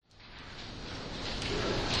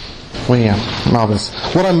Well, yeah, marvellous.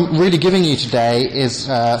 What I'm really giving you today is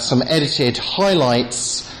some edited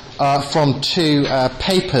highlights from two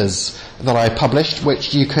papers that I published,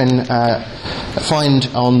 which you can find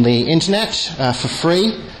on the internet for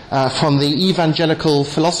free from the Evangelical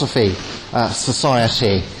Philosophy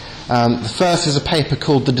Society. The first is a paper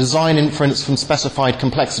called The Design Inference from Specified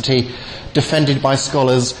Complexity, defended by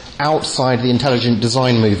scholars outside the intelligent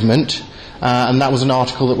design movement. And that was an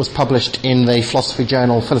article that was published in the philosophy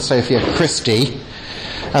journal Philosophia Christi.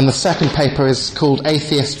 And the second paper is called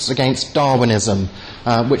Atheists Against Darwinism,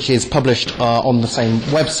 which is published on the same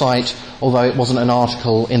website, although it wasn't an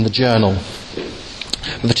article in the journal.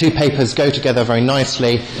 The two papers go together very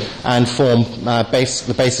nicely and form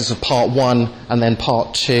the basis of part one and then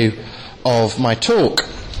part two of my talk.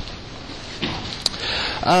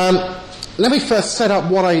 Let me first set up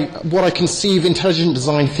what I conceive intelligent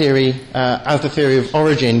design theory as the theory of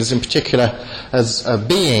origins in particular as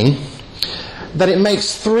being. That it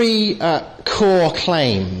makes three core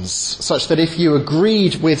claims, such that if you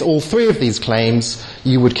agreed with all three of these claims,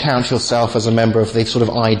 you would count yourself as a member of the sort of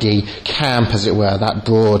ID camp, as it were, that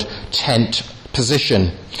broad tent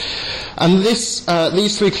position. And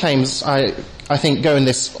these three claims, I think, go in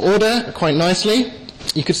this order quite nicely.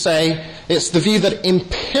 You could say it's the view that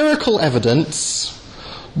empirical evidence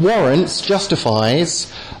warrants,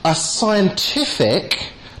 justifies, a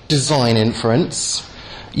scientific design inference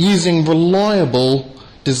using reliable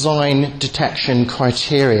design detection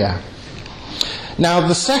criteria. Now,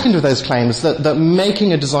 the second of those claims, that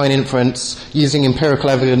making a design inference using empirical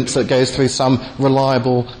evidence that goes through some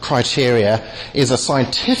reliable criteria is a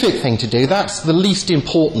scientific thing to do, that's the least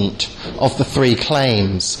important of the three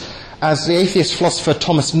claims. As the atheist philosopher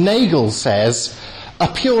Thomas Nagel says, a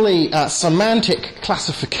purely semantic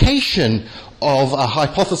classification of a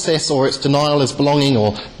hypothesis or its denial as belonging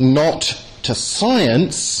or not to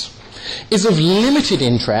science is of limited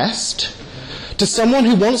interest to someone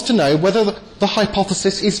who wants to know whether the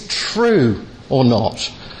hypothesis is true or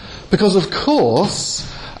not. Because, of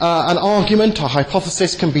course, an argument, a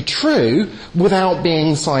hypothesis can be true without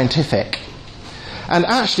being scientific. And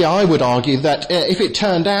actually, I would argue that if it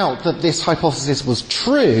turned out that this hypothesis was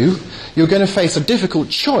true, you're going to face a difficult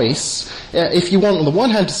choice if you want, on the one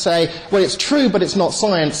hand, to say, well, it's true, but it's not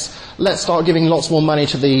science. Let's start giving lots more money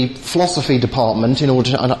to the philosophy department in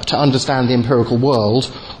order to understand the empirical world.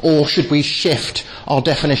 Or should we shift our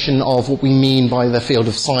definition of what we mean by the field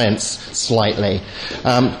of science slightly?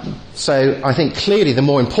 So I think clearly the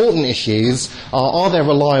more important issues are there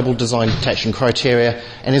reliable design detection criteria,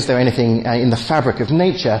 and is there anything in the fabric of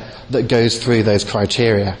nature that goes through those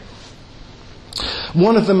criteria?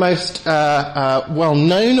 One of the most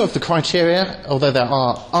well-known of the criteria, although there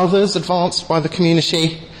are others advanced by the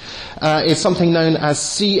community, is something known as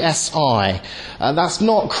CSI. That's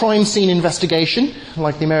not crime scene investigation,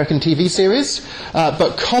 like the American TV series,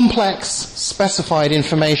 but complex specified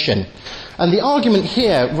information. And the argument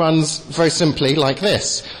here runs very simply like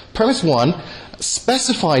this. Premise one,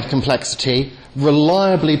 specified complexity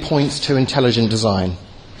reliably points to intelligent design.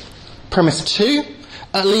 Premise two,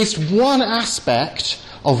 at least one aspect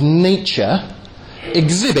of nature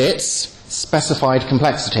exhibits specified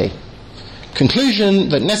complexity. Conclusion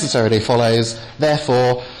that necessarily follows,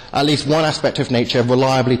 therefore, at least one aspect of nature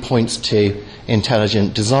reliably points to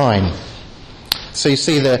intelligent design. So you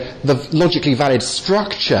see the logically valid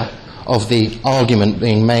structure of the argument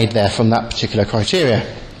being made there from that particular criteria.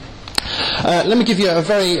 Let me give you a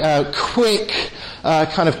very quick,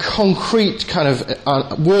 kind of concrete, kind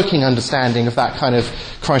of working understanding of that kind of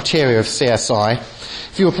criteria of CSI.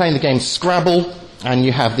 If you were playing the game Scrabble and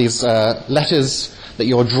you have these letters that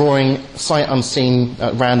you're drawing sight unseen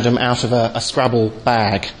at random out of a Scrabble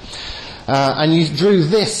bag, and you drew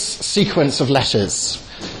this sequence of letters.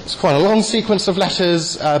 It's quite a long sequence of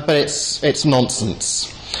letters, but it's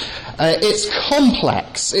nonsense. It's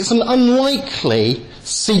complex. It's an unlikely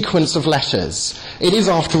sequence of letters. It is,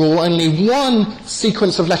 after all, only one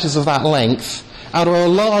sequence of letters of that length out of a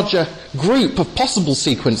larger group of possible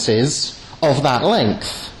sequences of that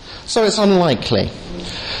length. So it's unlikely.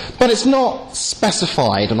 But it's not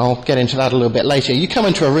specified, and I'll get into that a little bit later. You come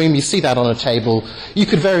into a room, you see that on a table, you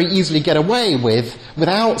could very easily get away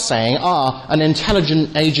without saying, an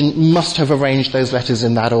intelligent agent must have arranged those letters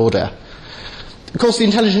in that order. Of course, the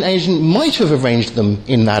intelligent agent might have arranged them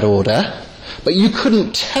in that order, but you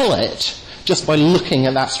couldn't tell it just by looking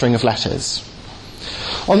at that string of letters.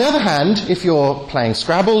 On the other hand, if you're playing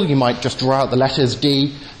Scrabble, you might just draw out the letters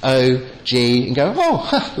D, O, G, and go,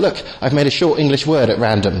 look, I've made a short English word at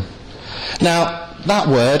random. Now, that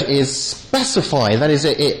word is specify. That is,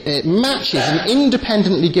 it matches an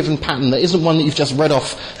independently given pattern that isn't one that you've just read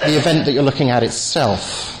off the event that you're looking at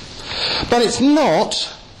itself. But it's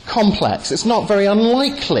not complex. It's not very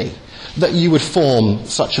unlikely that you would form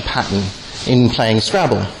such a pattern in playing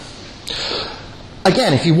Scrabble.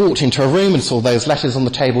 Again, if you walked into a room and saw those letters on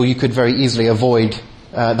the table, you could very easily avoid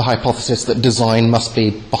the hypothesis that design must be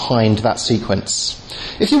behind that sequence.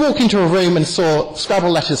 If you walk into a room and saw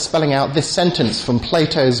Scrabble letters spelling out this sentence from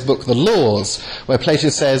Plato's book The Laws, where Plato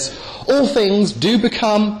says, all things do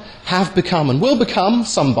become, have become and will become,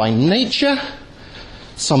 some by nature,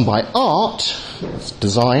 some by art,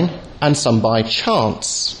 design, and some by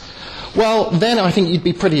chance. Well, then I think you'd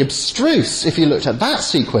be pretty abstruse if you looked at that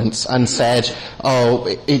sequence and said, oh,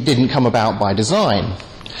 it didn't come about by design.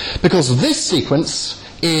 Because this sequence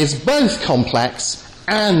is both complex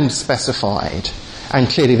and specified, and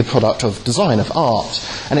clearly the product of design, of art.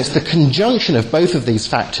 And it's the conjunction of both of these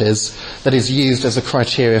factors that is used as a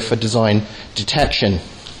criteria for design detection.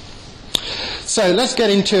 So let's get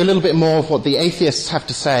into a little bit more of what the atheists have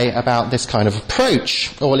to say about this kind of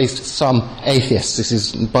approach, or at least some atheists. This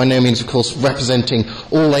is by no means, of course, representing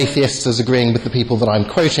all atheists as agreeing with the people that I'm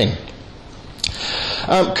quoting.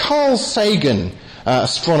 Carl Sagan,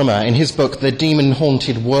 astronomer, in his book The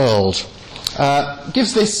Demon-Haunted World,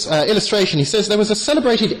 gives this illustration. He says there was a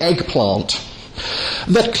celebrated eggplant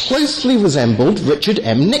that closely resembled Richard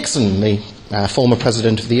M. Nixon, the former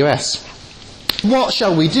president of the US. What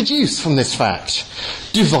shall we deduce from this fact?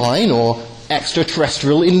 Divine or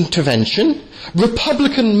extraterrestrial intervention?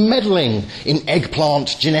 Republican meddling in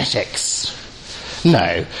eggplant genetics?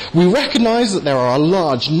 No, we recognise that there are a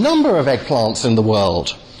large number of eggplants in the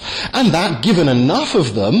world, and that, given enough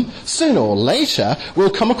of them, sooner or later we'll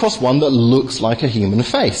come across one that looks like a human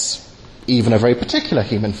face, even a very particular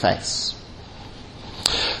human face.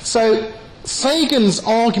 So, Sagan's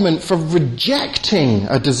argument for rejecting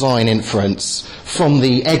a design inference from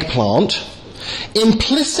the eggplant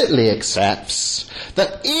implicitly accepts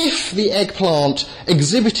that if the eggplant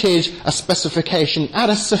exhibited a specification at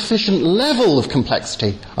a sufficient level of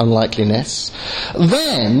complexity, unlikeliness,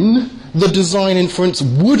 then the design inference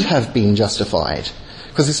would have been justified.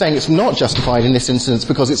 Because he's saying it's not justified in this instance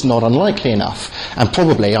because it's not unlikely enough. And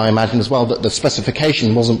probably, I imagine as well, that the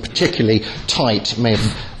specification wasn't particularly tight. It may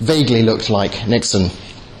have vaguely looked like Nixon.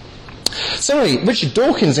 Similarly, Richard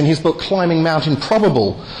Dawkins, in his book Climbing Mount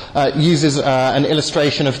Improbable, uses an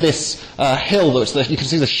illustration of this hill. You can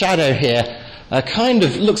see the shadow here. Kind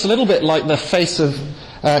of looks a little bit like the face of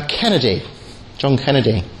Kennedy, John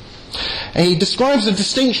Kennedy. And he describes a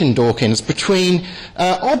distinction, Dawkins, between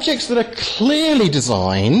objects that are clearly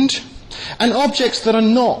designed and objects that are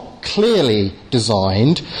not clearly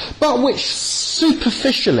designed, but which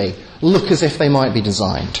superficially look as if they might be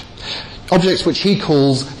designed. Objects which he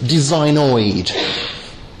calls designoid.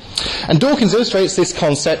 And Dawkins illustrates this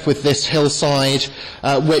concept with this hillside,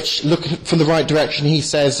 which, look from the right direction, he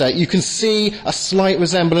says, you can see a slight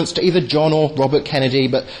resemblance to either John or Robert Kennedy,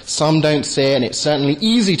 but some don't see it, and it's certainly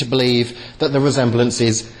easy to believe that the resemblance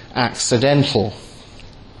is accidental.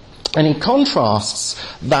 And he contrasts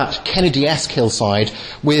that Kennedy-esque hillside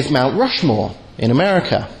with Mount Rushmore in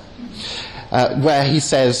America, where he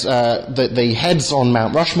says that the heads on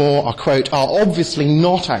Mount Rushmore are, quote, are obviously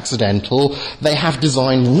not accidental. They have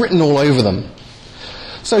design written all over them.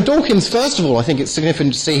 So Dawkins, first of all, I think it's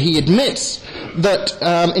significant to see he admits that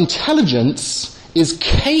intelligence is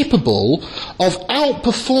capable of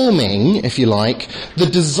outperforming, if you like, the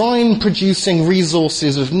design-producing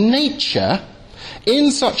resources of nature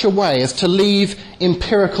in such a way as to leave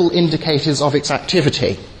empirical indicators of its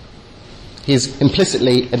activity. He's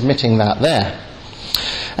implicitly admitting that there.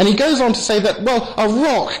 And he goes on to say that, well, a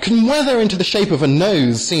rock can weather into the shape of a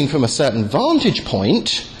nose seen from a certain vantage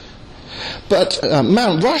point, but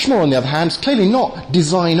Mount Rushmore, on the other hand, is clearly not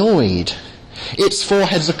designoid. Its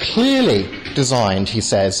foreheads are clearly designed, he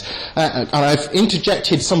says. And I've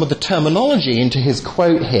interjected some of the terminology into his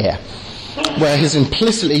quote here, where he's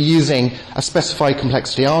implicitly using a specified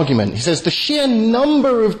complexity argument. He says the sheer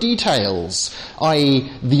number of details, i.e.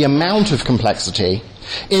 the amount of complexity,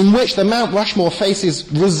 in which the Mount Rushmore faces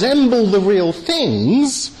resemble the real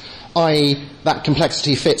things, i.e. that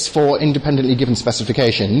complexity fits for independently given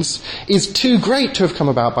specifications, is too great to have come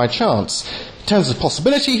about by chance. In terms of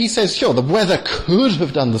possibility, he says, sure, the weather could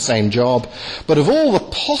have done the same job, but of all the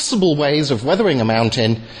possible ways of weathering a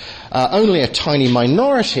mountain, only a tiny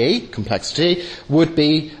minority, complexity, would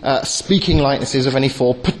be speaking likenesses of any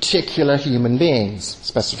four particular human beings,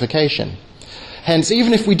 specification. Hence,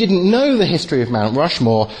 even if we didn't know the history of Mount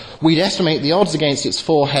Rushmore, we'd estimate the odds against its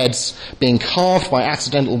four heads being carved by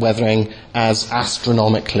accidental weathering as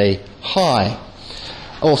astronomically high.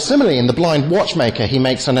 Or similarly, in The Blind Watchmaker, he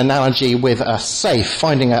makes an analogy with a safe,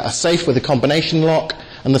 finding a safe with a combination lock,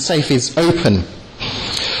 and the safe is open.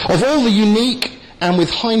 Of all the unique and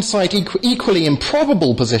with hindsight equally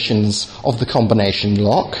improbable positions of the combination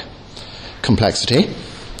lock, complexity,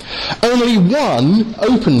 only one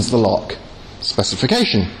opens the lock,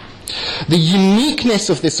 specification. The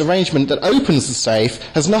uniqueness of this arrangement that opens the safe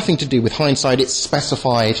has nothing to do with hindsight, it's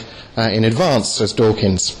specified in advance, says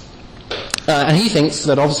Dawkins. And he thinks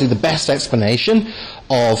that obviously the best explanation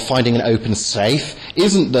of finding an open safe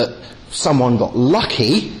isn't that someone got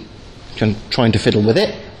lucky trying to fiddle with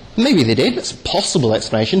it. Maybe they did, it's a possible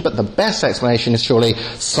explanation, but the best explanation is surely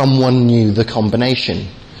someone knew the combination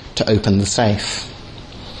to open the safe.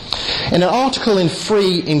 In an article in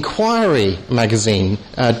Free Inquiry magazine,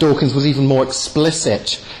 Dawkins was even more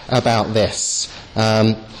explicit about this.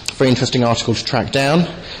 Very interesting article to track down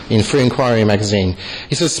in Free Inquiry magazine.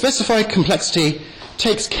 He says, specified complexity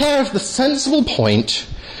takes care of the sensible point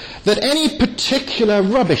that any particular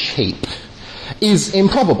rubbish heap is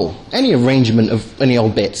improbable. Any arrangement of any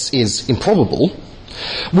old bits is improbable,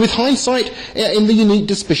 with hindsight in the unique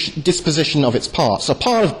disposition of its parts. A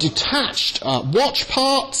pile of detached watch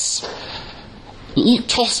parts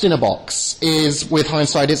tossed in a box is, with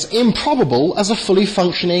hindsight, as improbable as a fully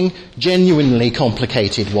functioning, genuinely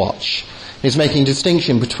complicated watch. He's making a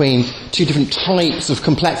distinction between two different types of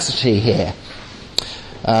complexity here.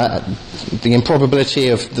 The improbability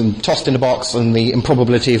of them tossed in a box and the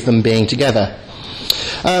improbability of them being together.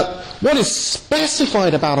 What is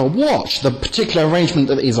specified about a watch, the particular arrangement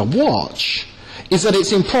that is a watch, is that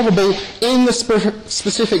it's improbable in the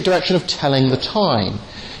specific direction of telling the time,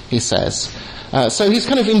 he says. So he's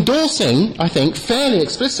kind of endorsing, I think, fairly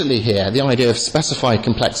explicitly here, the idea of specified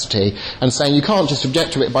complexity, and saying you can't just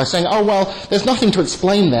object to it by saying, oh, well, there's nothing to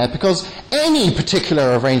explain there, because any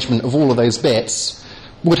particular arrangement of all of those bits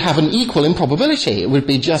would have an equal improbability. It would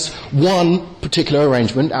be just one particular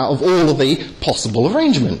arrangement out of all of the possible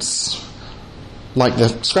arrangements, like the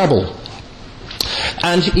Scrabble.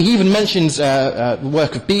 And he even mentions the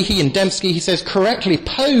work of Behe and Dembski. He says, correctly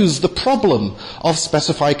pose the problem of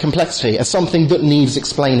specified complexity as something that needs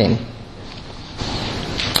explaining.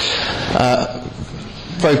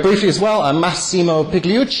 Very briefly as well, Massimo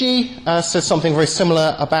Pigliucci says something very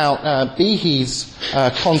similar about Behe's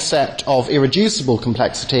concept of irreducible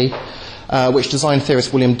complexity, which design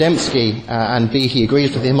theorist William Dembski, and Behe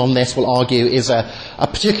agrees with him on this, will argue is a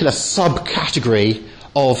particular subcategory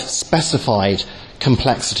of specified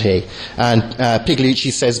complexity. And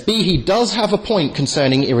Pigliucci says, Behe does have a point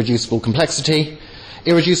concerning irreducible complexity.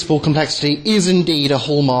 Irreducible complexity is indeed a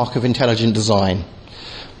hallmark of intelligent design.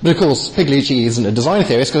 But of course, Pigliucci isn't a design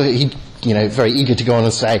theorist, because he's very eager to go on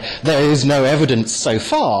and say there is no evidence so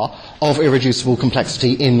far of irreducible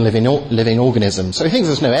complexity in living organisms. So he thinks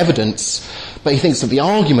there's no evidence, but he thinks that the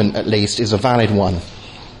argument, at least, is a valid one.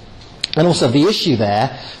 And also the issue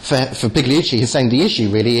there, for Pigliucci, he's saying the issue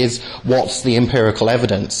really is what's the empirical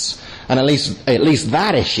evidence. And at least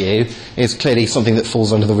that issue is clearly something that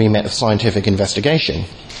falls under the remit of scientific investigation.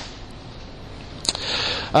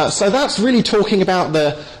 So that's really talking about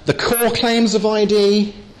the core claims of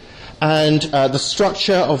ID and the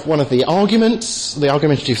structure of one of the arguments, the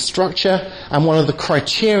argumentative structure, and one of the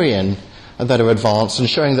criterion that are advanced, and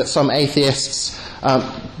showing that some atheists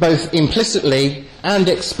both implicitly and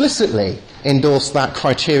explicitly endorse that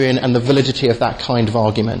criterion and the validity of that kind of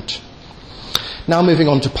argument. Now moving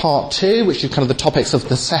on to part 2, which is kind of the topics of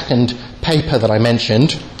the second paper that I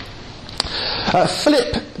mentioned.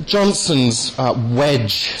 Philip Johnson's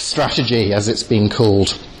wedge strategy, as it's been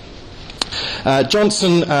called.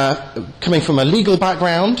 Johnson, coming from a legal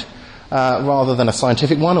background rather than a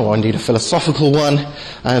scientific one, or indeed a philosophical one,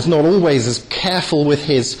 is not always as careful with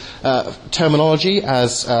his terminology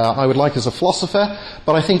as I would like as a philosopher,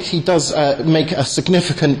 but I think he does make a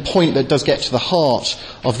significant point that does get to the heart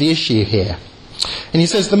of the issue here. And he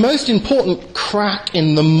says the most important crack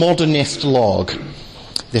in the modernist log,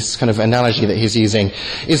 this kind of analogy that he's using,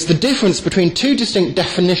 is the difference between two distinct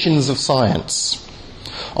definitions of science.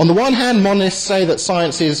 On the one hand, modernists say that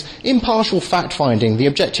science is impartial fact-finding, the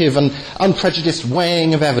objective and unprejudiced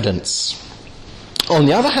weighing of evidence. On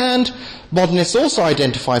the other hand, modernists also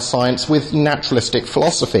identify science with naturalistic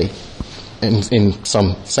philosophy, in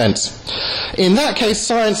some sense. In that case,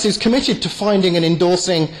 science is committed to finding and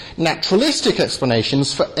endorsing naturalistic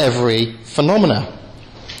explanations for every phenomena,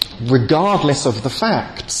 regardless of the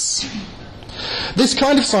facts. This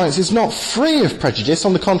kind of science is not free of prejudice.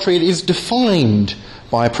 On the contrary, it is defined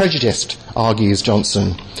by a prejudice, argues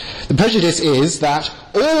Johnson. The prejudice is that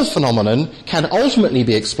all phenomenon can ultimately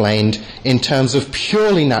be explained in terms of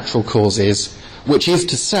purely natural causes, which is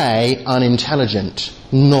to say, unintelligent,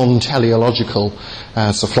 non-teleological,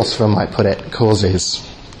 as a philosopher might put it, causes.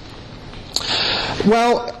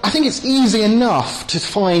 Well, I think it's easy enough to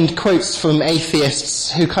find quotes from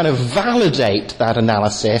atheists who kind of validate that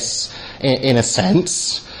analysis in a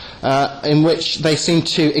sense, in which they seem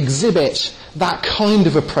to exhibit that kind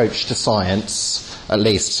of approach to science, at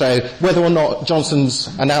least. So whether or not Johnson's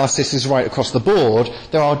analysis is right across the board,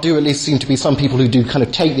 there do at least seem to be some people who do kind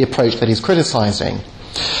of take the approach that he's criticising.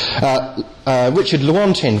 Richard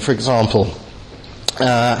Lewontin, for example,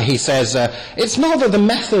 he says, it's not that the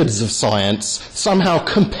methods of science somehow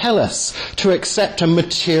compel us to accept a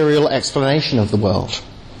material explanation of the world,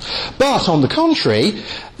 but, on the contrary,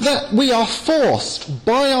 that we are forced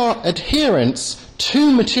by our adherence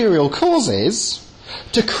to material causes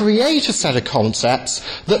to create a set of concepts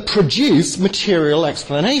that produce material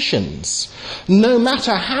explanations, no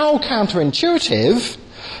matter how counterintuitive,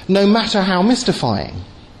 no matter how mystifying.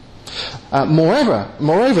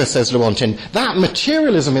 Moreover, says Lewontin, that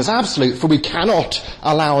materialism is absolute, for we cannot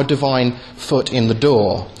allow a divine foot in the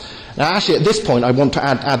door. Now, actually, at this point, I want to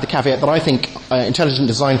add the caveat that I think intelligent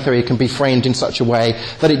design theory can be framed in such a way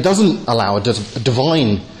that it doesn't allow a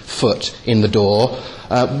divine foot in the door.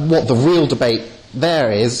 What the real debate there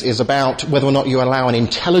is about whether or not you allow an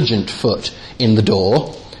intelligent foot in the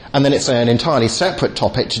door, and then it's an entirely separate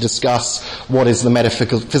topic to discuss what is the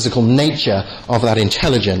metaphysical nature of that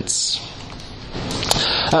intelligence.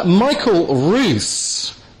 Michael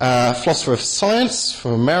Roos, philosopher of science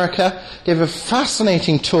from America, gave a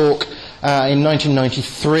fascinating talk in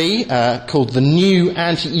 1993 called The New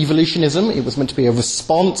Anti-Evolutionism. It was meant to be a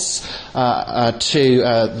response to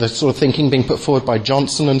the sort of thinking being put forward by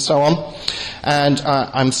Johnson and so on. And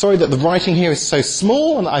I'm sorry that the writing here is so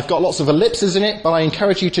small and I've got lots of ellipses in it, but I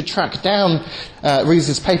encourage you to track down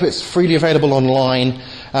Roos's paper. It's freely available online.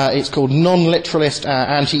 It's called Non-Literalist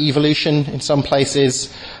Anti-Evolution in some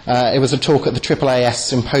places. It was a talk at the AAAS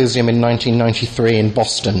Symposium in 1993 in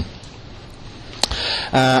Boston.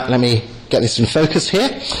 Let me get this in focus here.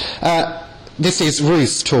 This is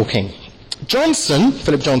Roos talking.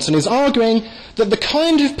 Philip Johnson, is arguing that the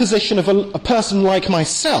kind of position of a person like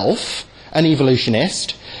myself, an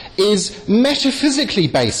evolutionist, is metaphysically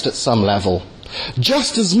based at some level,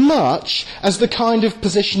 just as much as the kind of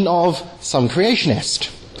position of some creationist.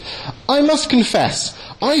 I must confess,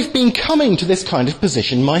 I've been coming to this kind of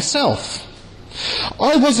position myself.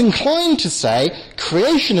 I was inclined to say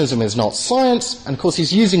creationism is not science, and of course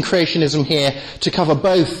he's using creationism here to cover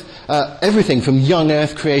both everything from young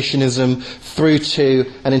earth creationism through to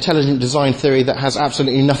an intelligent design theory that has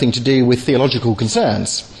absolutely nothing to do with theological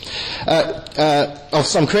concerns. Of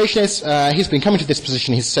some creationists, he's been coming to this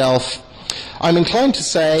position himself. I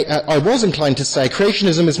was inclined to say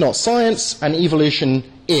creationism is not science and evolution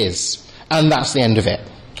is, and that's the end of it.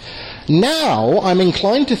 Now, I'm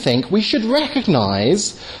inclined to think we should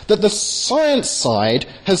recognise that the science side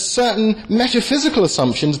has certain metaphysical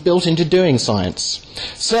assumptions built into doing science.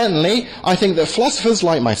 Certainly, I think that philosophers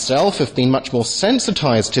like myself have been much more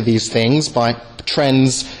sensitised to these things by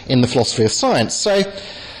trends in the philosophy of science. So,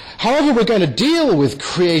 however we're going to deal with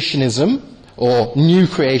creationism, or new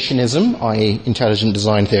creationism, i.e. intelligent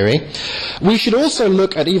design theory, we should also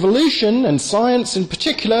look at evolution and science, in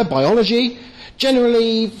particular biology,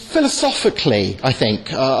 generally philosophically, I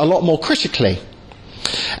think, a lot more critically.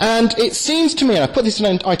 And it seems to me, and I put this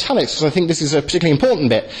in italics because I think this is a particularly important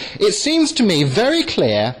bit, it seems to me very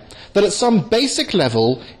clear that at some basic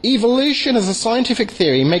level, evolution as a scientific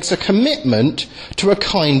theory makes a commitment to a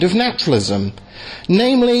kind of naturalism.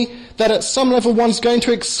 Namely, that at some level one's going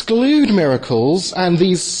to exclude miracles and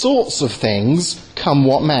these sorts of things, come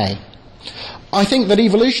what may. I think that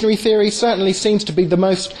evolutionary theory certainly seems to be the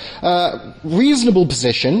most reasonable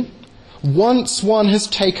position once one has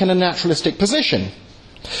taken a naturalistic position.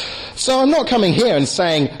 So I'm not coming here and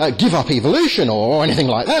saying, give up evolution or anything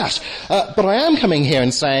like that, but I am coming here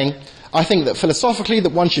and saying, I think that philosophically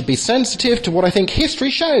that one should be sensitive to what I think history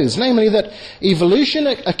shows, namely that evolution,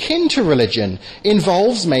 akin to religion,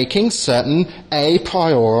 involves making certain a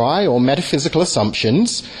priori or metaphysical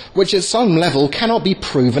assumptions which at some level cannot be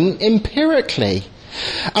proven empirically.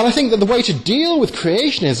 And I think that the way to deal with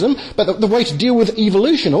creationism, but the way to deal with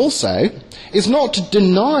evolution also, is not to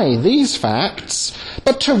deny these facts,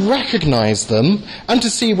 but to recognise them and to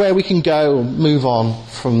see where we can go and move on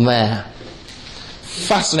from there.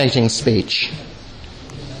 Fascinating speech.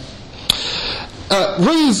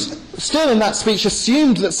 Roos still in that speech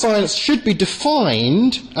assumed that science should be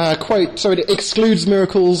defined, quote, so it excludes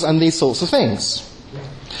miracles and these sorts of things.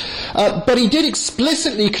 But he did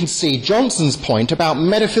explicitly concede Johnson's point about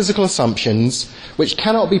metaphysical assumptions which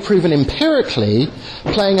cannot be proven empirically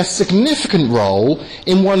playing a significant role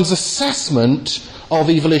in one's assessment of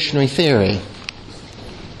evolutionary theory.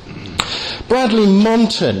 Bradley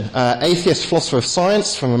Monton, atheist philosopher of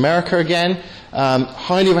science from America again,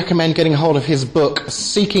 highly recommend getting hold of his book,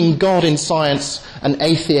 Seeking God in Science, An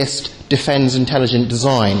Atheist Defends Intelligent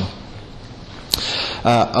Design.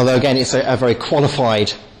 Although again it's a very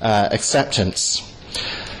qualified acceptance.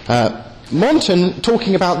 Monton,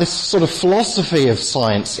 talking about this sort of philosophy of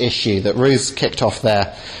science issue that Ruth kicked off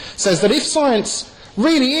there, says that if science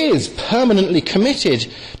really is permanently committed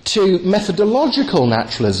to methodological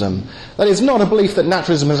naturalism, that is not a belief that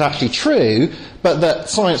naturalism is actually true, but that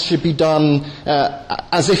science should be done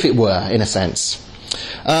as if it were, in a sense.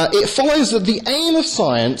 It follows that the aim of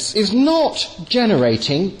science is not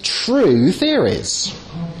generating true theories.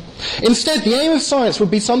 Instead, the aim of science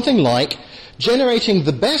would be something like generating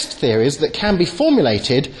the best theories that can be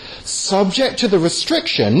formulated subject to the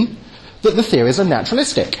restriction that the theories are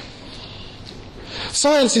naturalistic.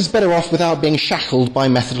 Science is better off without being shackled by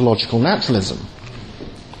methodological naturalism.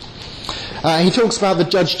 He talks about the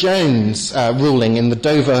Judge Jones ruling in the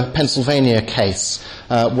Dover, Pennsylvania case,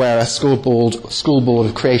 where a school board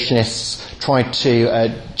of creationists tried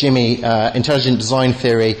to jimmy intelligent design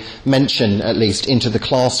theory, mention at least, into the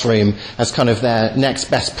classroom as kind of their next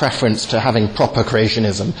best preference to having proper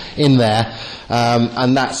creationism in there.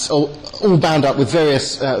 And that's all bound up with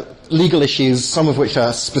various legal issues, some of which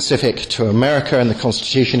are specific to America and the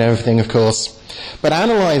Constitution and everything, of course. But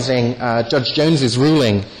analysing Judge Jones's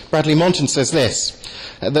ruling, Bradley Monton says this,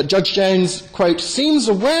 that Judge Jones, quote, seems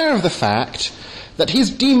aware of the fact that his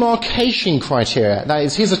demarcation criteria, that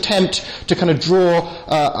is his attempt to kind of draw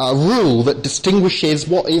a rule that distinguishes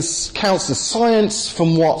what counts as science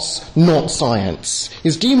from what's not science,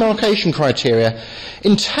 his demarcation criteria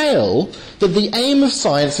entail that the aim of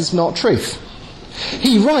science is not truth.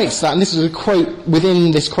 He writes that, and this is a quote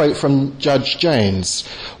within this quote from Judge Jones,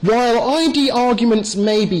 while ID arguments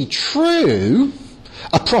may be true,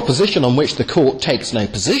 a proposition on which the court takes no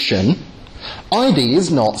position, ID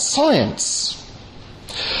is not science.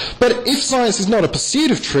 But if science is not a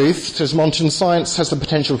pursuit of truth, says Monton, science has the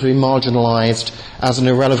potential to be marginalised as an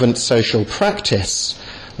irrelevant social practice.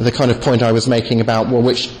 The kind of point I was making about, well,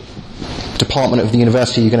 which department of the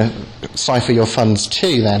university are you going to cipher your funds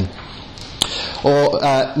to then? Or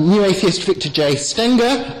new atheist Victor J.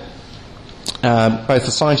 Stenger, both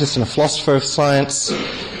a scientist and a philosopher of science,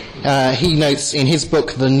 he notes in his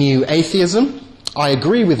book, The New Atheism, I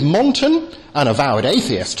agree with Monton, an avowed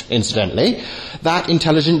atheist, incidentally, that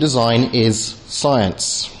intelligent design is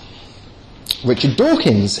science. Richard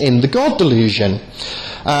Dawkins in The God Delusion.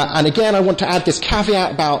 And again, I want to add this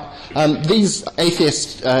caveat about these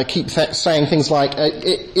atheists keep saying things like,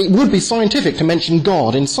 it would be scientific to mention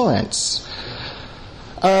God in science.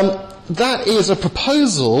 That is a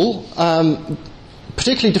proposal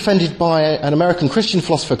particularly defended by an American Christian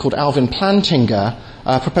philosopher called Alvin Plantinga,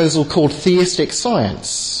 a proposal called theistic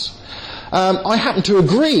science. I happen to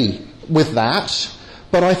agree with that,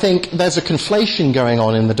 but I think there's a conflation going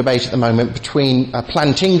on in the debate at the moment between a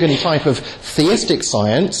Plantingan type of theistic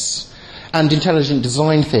science and intelligent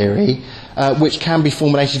design theory, which can be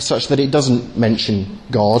formulated such that it doesn't mention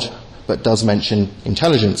God, but does mention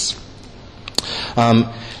intelligence.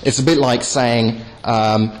 It's a bit like saying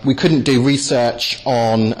we couldn't do research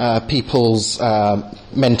on people's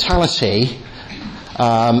mentality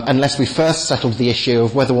unless we first settled the issue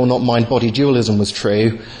of whether or not mind-body dualism was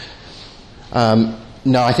true.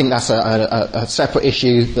 No, I think that's a separate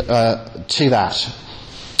issue to that.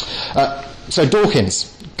 So Dawkins.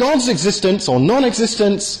 God's existence or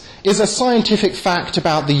non-existence is a scientific fact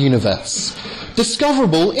about the universe,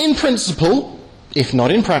 discoverable in principle, if not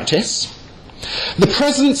in practice. The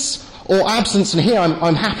presence or absence, and here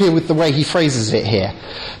I'm happier with the way he phrases it here,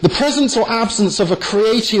 the presence or absence of a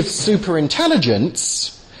creative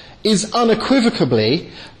superintelligence is unequivocally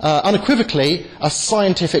a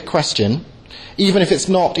scientific question, even if it's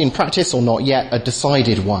not in practice or not yet a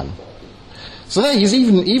decided one. So there he's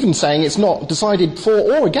even saying it's not decided for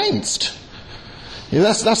or against.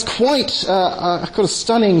 That's quite a kind of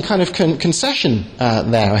stunning kind of concession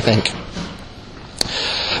there, I think.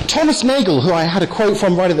 Thomas Nagel, who I had a quote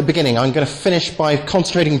from right at the beginning, I'm going to finish by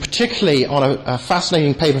concentrating particularly on a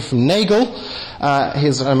fascinating paper from Nagel.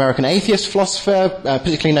 He's an American atheist philosopher,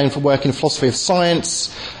 particularly known for work in philosophy of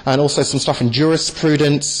science, and also some stuff in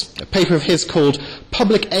jurisprudence. A paper of his called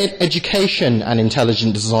Public Education and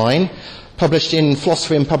Intelligent Design, published in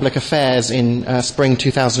Philosophy and Public Affairs in spring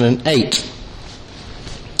 2008.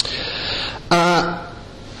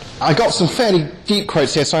 I got some fairly deep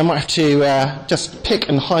quotes here, so I might have to just pick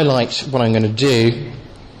and highlight what I'm going to do.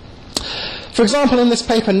 For example, in this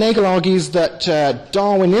paper, Nagel argues that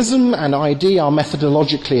Darwinism and ID are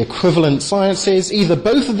methodologically equivalent sciences. Either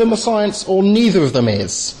both of them are science or neither of them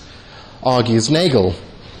is, argues Nagel.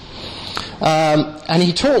 And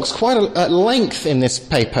he talks quite at length in this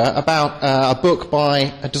paper about a book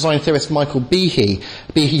by a design theorist Michael Behe,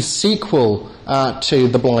 Behe's sequel to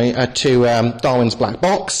Darwin's Black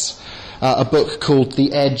Box, a book called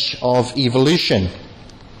The Edge of Evolution.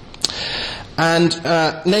 And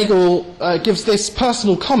Nagel gives this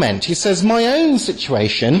personal comment. He says, "My own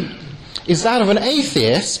situation is that of an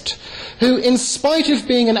atheist who, in spite of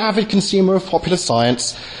being an avid consumer of popular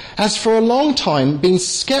science, has for a long time been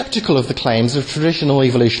sceptical of the claims of traditional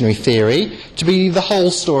evolutionary theory to be the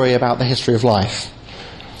whole story about the history of life.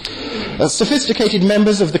 Sophisticated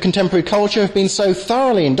members of the contemporary culture have been so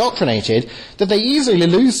thoroughly indoctrinated that they easily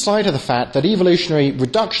lose sight of the fact that evolutionary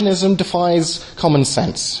reductionism defies common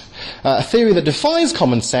sense. A theory that defies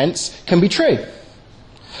common sense can be true,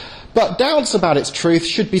 but doubts about its truth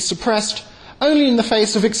should be suppressed only in the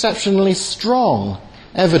face of exceptionally strong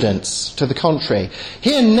evidence to the contrary."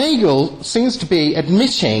 Here Nagel seems to be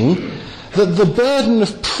admitting that the burden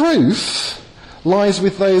of proof lies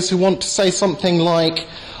with those who want to say something like,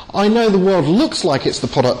 "I know the world looks like it's the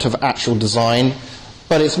product of actual design,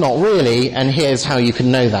 but it's not really, and here's how you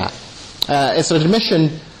can know that." It's an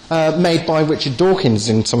admission made by Richard Dawkins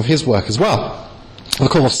in some of his work as well. Of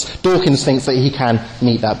course, Dawkins thinks that he can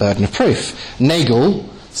meet that burden of proof. Nagel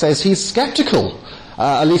says he's sceptical,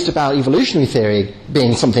 at least about evolutionary theory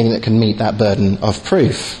being something that can meet that burden of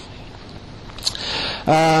proof.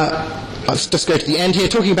 Let's just go to the end here,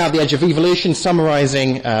 talking about the edge of evolution,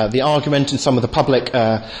 summarising the argument and some of the public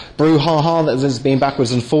brouhaha that has been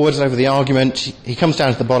backwards and forwards over the argument. He comes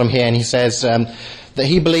down to the bottom here and he says that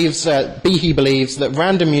he believes that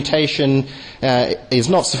random mutation is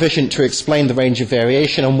not sufficient to explain the range of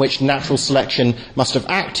variation on which natural selection must have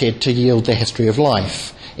acted to yield the history of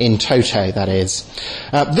life. In toto, that is.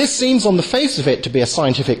 This seems on the face of it to be a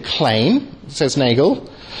scientific claim, says Nagel,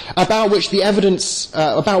 about what the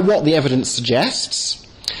evidence suggests,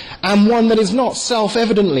 and one that is not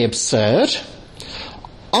self-evidently absurd.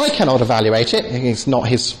 I cannot evaluate it. It's not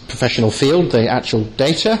his professional field, the actual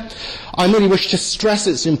data. I merely wish to stress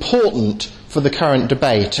it's important for the current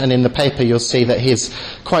debate, and in the paper you'll see that he's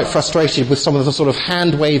quite frustrated with some of the sort of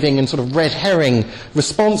hand-waving and sort of red herring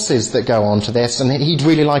responses that go on to this, and he'd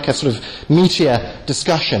really like a sort of meatier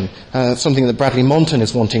discussion, something that Bradley Monton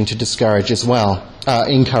is wanting to encourage as well.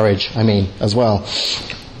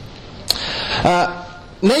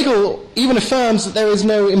 Nagel even affirms that there is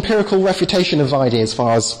no empirical refutation of ideas as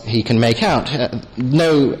far as he can make out.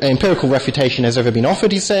 No empirical refutation has ever been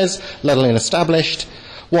offered, he says, let alone established.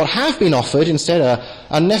 What have been offered instead are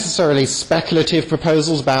unnecessarily speculative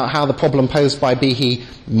proposals about how the problem posed by Behe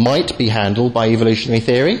might be handled by evolutionary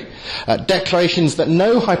theory, declarations that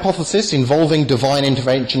no hypothesis involving divine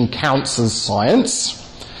intervention counts as science,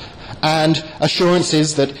 and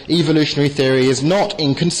assurances that evolutionary theory is not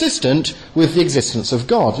inconsistent with the existence of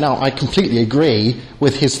God. Now, I completely agree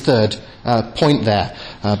with his third point there,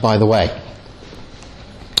 by the way.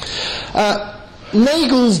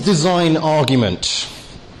 Nagel's design argument.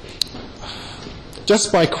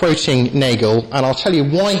 Just by quoting Nagel, and I'll tell you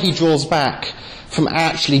why he draws back from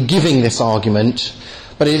actually giving this argument,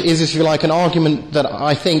 but it is, if you like, an argument that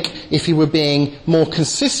I think if he were being more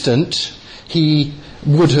consistent, he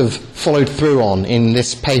would have followed through on in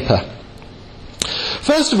this paper.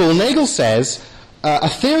 First of all, Nagel says, a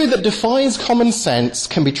theory that defies common sense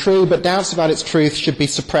can be true, but doubts about its truth should be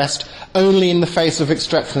suppressed only in the face of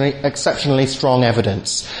exceptionally strong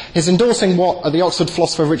evidence. He's endorsing what the Oxford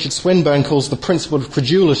philosopher Richard Swinburne calls the principle of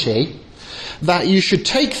credulity, that you should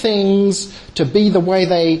take things to be the way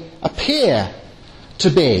they appear to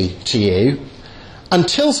be to you,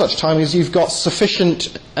 until such time as you've got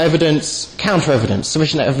sufficient evidence, counter-evidence,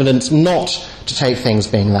 sufficient evidence not to take things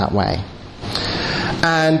being that way.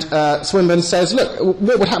 And Swinburne says, look,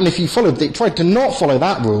 what would happen if you tried to not follow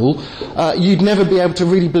that rule? You'd never be able to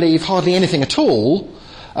really believe hardly anything at all,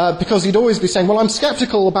 because he'd always be saying, well, I'm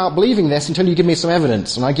sceptical about believing this until you give me some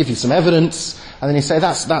evidence. And I give you some evidence, and then you say,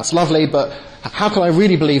 that's lovely, but how can I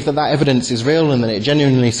really believe that evidence is real and that it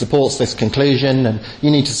genuinely supports this conclusion? And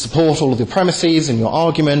you need to support all of the premises in your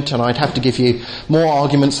argument, and I'd have to give you more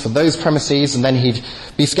arguments for those premises, and then he'd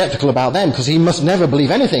be sceptical about them, because he must never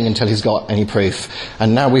believe anything until he's got any proof.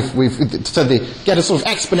 And now get a sort of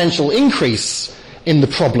exponential increase in the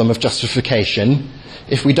problem of justification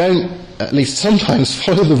if we don't at least sometimes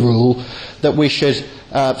follow the rule that we should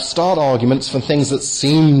start arguments for things that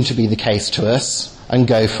seem to be the case to us and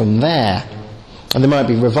go from there. And they might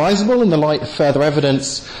be revisable in the light of further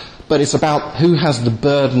evidence, but it's about who has the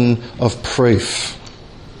burden of proof.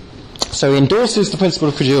 So he endorses the principle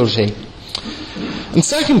of credulity. And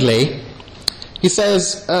secondly, he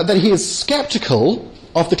says that he is sceptical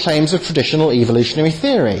of the claims of traditional evolutionary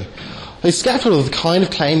theory. He's sceptical of the kind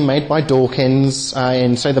of claim made by Dawkins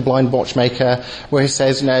in, say, The Blind Watchmaker, where he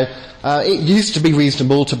says, it used to be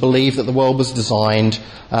reasonable to believe that the world was designed.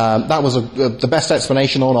 That was the best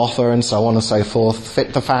explanation on offer, and so on and so forth.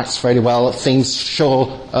 Fit the facts fairly well. Things sure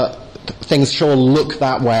look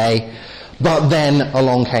that way. But then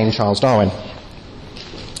along came Charles Darwin.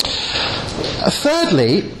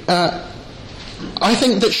 Thirdly, I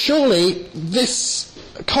think that surely this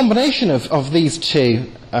combination of these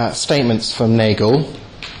two statements from Nagel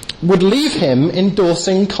would leave him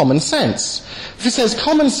endorsing common sense. If he says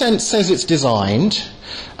common sense says it's designed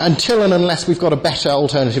until and unless we've got a better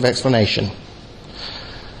alternative explanation.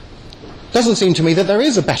 Doesn't seem to me that there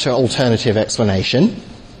is a better alternative explanation.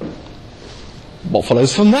 What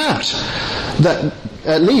follows from that? That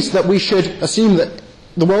at least that we should assume that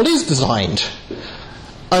the world is designed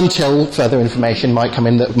until further information might come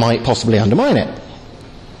in that might possibly undermine it.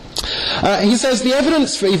 He says the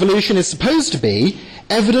evidence for evolution is supposed to be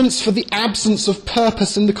evidence for the absence of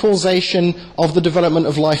purpose in the causation of the development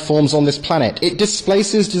of life forms on this planet. It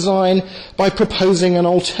displaces design by proposing an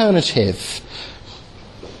alternative.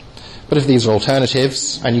 But if these are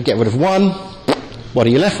alternatives and you get rid of one, what are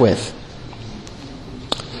you left with?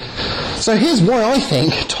 So here's why I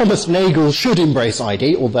think Thomas Nagel should embrace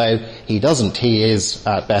ID, although he doesn't. He is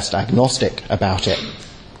at best agnostic about it.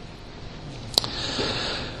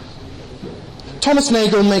 Thomas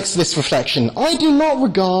Nagel makes this reflection: I do not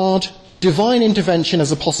regard divine intervention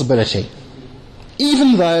as a possibility,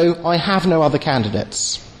 even though I have no other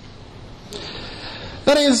candidates.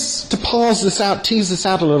 That is, to tease this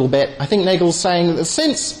out a little bit, I think Nagel's saying that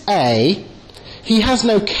since A, he has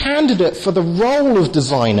no candidate for the role of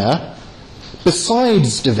designer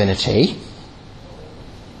besides divinity,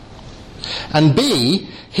 and B,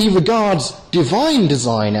 he regards divine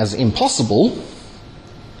design as impossible,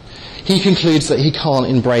 he concludes that he can't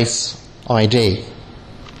embrace ID.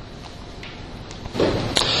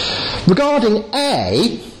 Regarding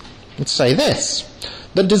A, let's say this: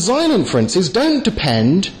 that design inferences don't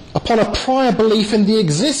depend upon a prior belief in the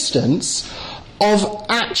existence of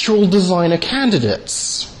actual designer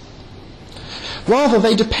candidates. Rather,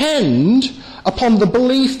 they depend upon the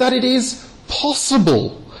belief that it is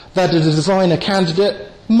possible that a designer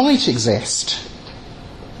candidate might exist.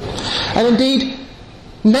 And indeed,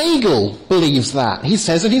 Nagel believes that. He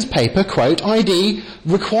says in his paper, quote, ID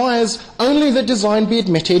requires only that design be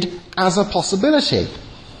admitted as a possibility.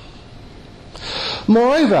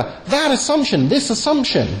 Moreover, this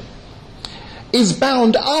assumption, is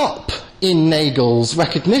bound up in Nagel's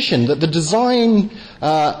recognition that the design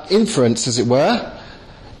inference, as it were,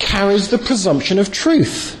 carries the presumption of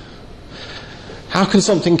truth. How can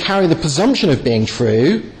something carry the presumption of being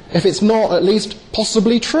true if it's not at least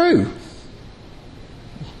possibly true?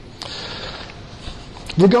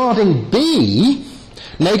 Regarding B,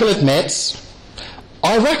 Nagel admits,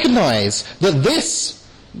 I recognise that this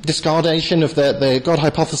discardation of the God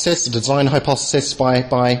hypothesis, the design hypothesis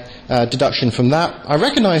by deduction from that, I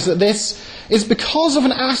recognise that this is because of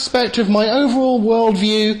an aspect of my overall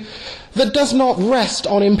worldview that does not rest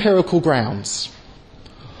on empirical grounds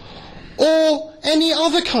or any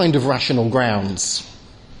other kind of rational grounds.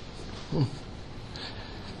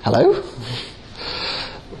 Hello?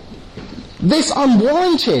 This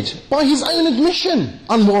unwarranted, by his own admission,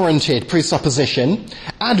 unwarranted presupposition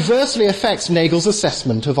adversely affects Nagel's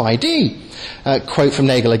assessment of ID. Quote from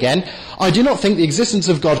Nagel again, I do not think the existence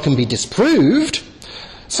of God can be disproved.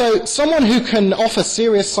 So someone who can offer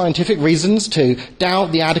serious scientific reasons to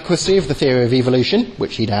doubt the adequacy of the theory of evolution,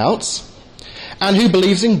 which he doubts, and who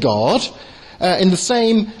believes in God in the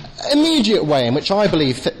same immediate way in which I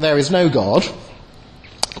believe that there is no God,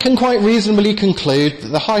 can quite reasonably conclude that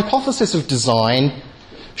the hypothesis of design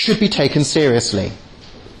should be taken seriously.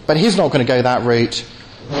 But he's not going to go that route.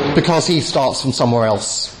 because he starts from somewhere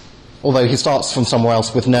else, although he starts from somewhere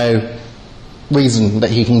else with no reason that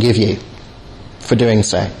he can give you for doing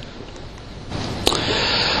so.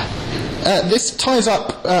 This ties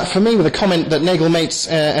up for me with a comment that Nagel makes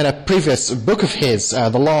in a previous book of his, The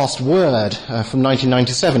Last Word, from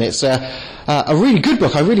 1997. It's a really good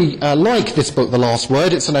book. I really like this book, The Last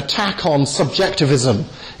Word. It's an attack on subjectivism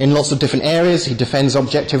in lots of different areas. He defends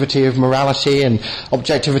objectivity of morality and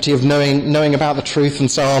objectivity of knowing about the truth and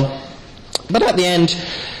so on. But at the end,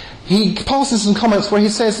 he passes some comments where he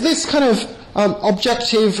says this kind of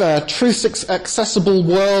objective, truth-accessible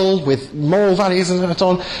world with moral values and so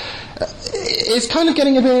on, it's kind of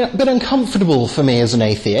getting a bit uncomfortable for me as an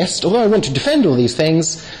atheist. Although I want to defend all these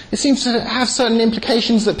things, it seems to have certain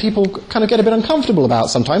implications that people kind of get a bit uncomfortable about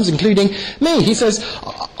sometimes, including me. He says,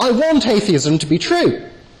 I want atheism to be true,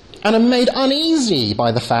 and I'm made uneasy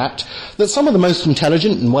by the fact that some of the most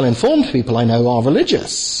intelligent and well-informed people I know are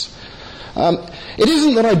religious. It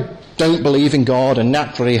isn't that I don't believe in God and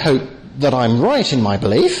naturally hope that I'm right in my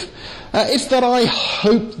belief. It's that I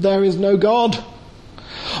hope there is no God.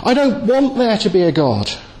 I don't want there to be a God.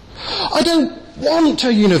 I don't want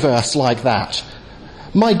a universe like that.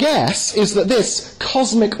 My guess is that this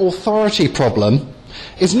cosmic authority problem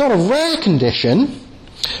is not a rare condition,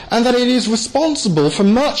 and that it is responsible for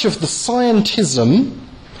much of the scientism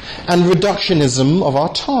and reductionism of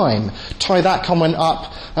our time. Tie that comment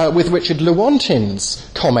up with Richard Lewontin's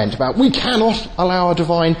comment about we cannot allow a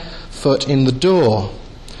divine foot in the door.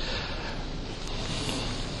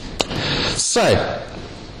 So,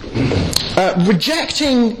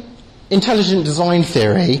 rejecting intelligent design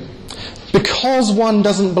theory because one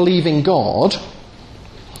doesn't believe in God,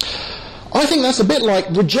 I think that's a bit like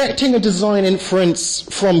rejecting a design inference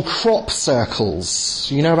from crop circles.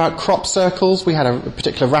 You know about crop circles? We had a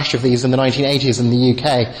particular rash of these in the 1980s in the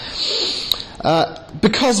UK.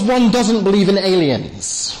 Because one doesn't believe in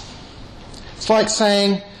aliens. It's like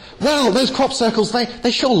saying, well, those crop circles,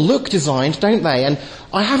 they sure look designed, don't they? And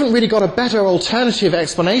I haven't really got a better alternative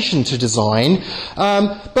explanation to design,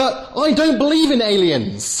 but I don't believe in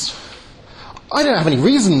aliens. I don't have any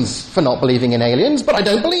reasons for not believing in aliens, but I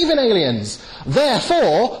don't believe in aliens.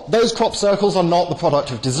 Therefore, those crop circles are not the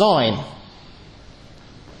product of design.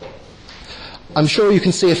 I'm sure you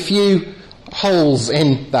can see a few holes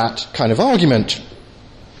in that kind of argument.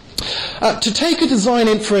 To take a design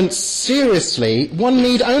inference seriously, one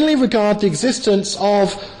need only regard the existence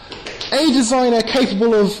of a designer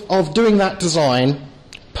capable of doing that design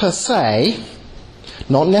per se,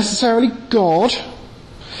 not necessarily God,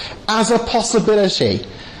 as a possibility.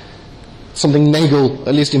 Something Nagel,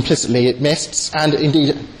 at least implicitly, admits, and indeed,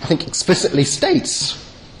 I think, explicitly states.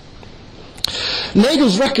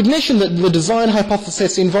 Nagel's recognition that the design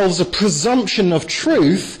hypothesis involves a presumption of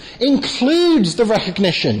truth includes the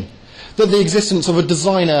recognition that the existence of a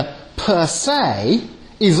designer per se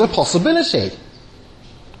is a possibility.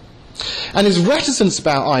 And his reticence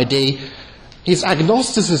about ID, his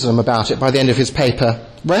agnosticism about it by the end of his paper,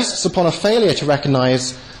 rests upon a failure to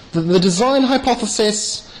recognise that the design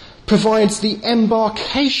hypothesis provides the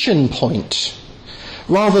embarkation point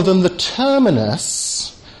rather than the terminus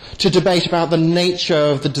to debate about the nature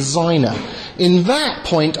of the designer. In that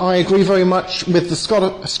point, I agree very much with the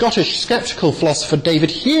Scottish sceptical philosopher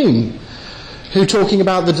David Hume, who, talking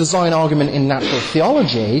about the design argument in natural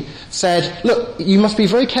theology, said, look, you must be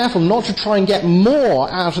very careful not to try and get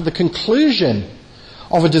more out of the conclusion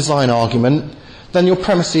of a design argument than your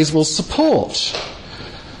premises will support.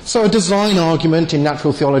 So a design argument in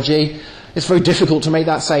natural theology, it's very difficult to make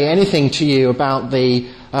that say anything to you about the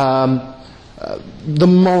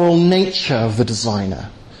moral nature of the designer.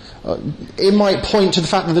 It might point to the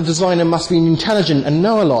fact that the designer must be intelligent and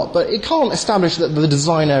know a lot, but it can't establish that the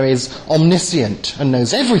designer is omniscient and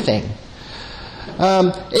knows everything.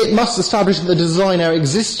 It must establish that the designer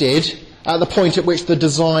existed at the point at which the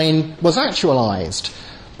design was actualized.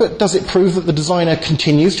 But does it prove that the designer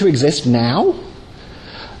continues to exist now?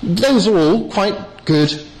 Those are all quite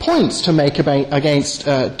good points to make against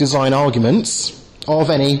design arguments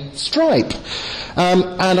of any stripe.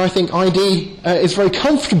 And I think ID is very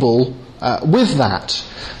comfortable with that,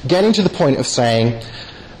 getting to the point of saying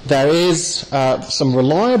there is some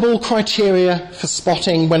reliable criteria for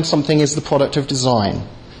spotting when something is the product of design.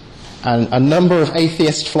 And a number of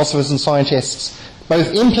atheist philosophers and scientists,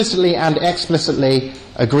 both implicitly and explicitly,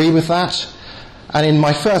 agree with that. And in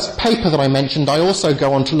my first paper that I mentioned, I also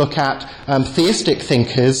go on to look at theistic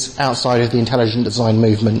thinkers outside of the intelligent design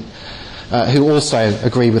movement who also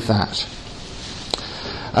agree with that.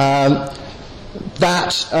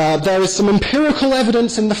 that there is some empirical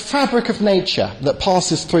evidence in the fabric of nature that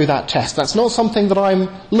passes through that test. That's not something that I'm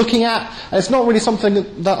looking at, and it's not really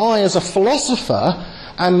something that I, as a philosopher,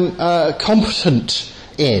 am competent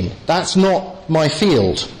in. That's not my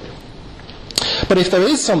field. But if there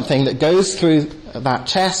is something that goes through that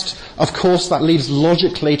test, of course that leads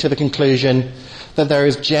logically to the conclusion that there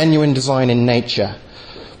is genuine design in nature.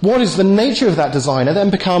 What is the nature of that designer then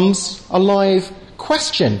becomes a live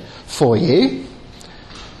question for you.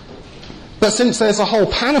 But since there's a whole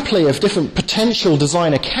panoply of different potential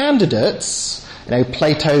designer candidates,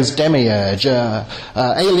 Plato's demiurge,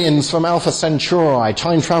 aliens from Alpha Centauri,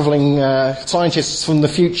 time-travelling scientists from the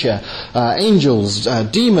future, angels,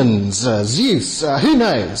 demons, Zeus, who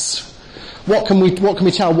knows? What can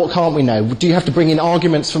we tell, what can't we know? Do you have to bring in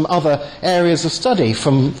arguments from other areas of study,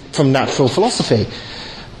 from natural philosophy?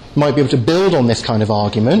 Might be able to build on this kind of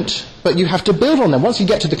argument, but you have to build on them. Once you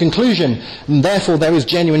get to the conclusion, and therefore there is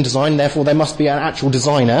genuine design, therefore there must be an actual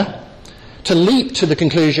designer, to leap to the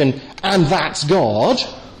conclusion, and that's God,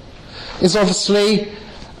 is obviously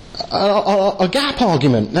a gap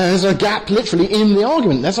argument. There's a gap literally in the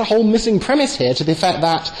argument. There's a whole missing premise here to the effect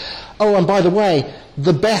that, oh, and by the way,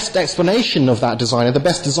 the best explanation of that designer, the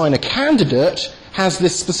best designer candidate, has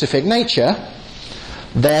this specific nature.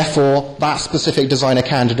 Therefore, that specific designer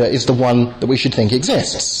candidate is the one that we should think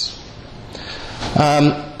exists.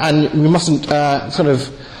 And we mustn't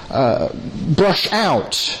brush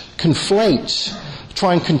out, conflate,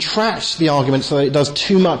 try and contract the argument so that it does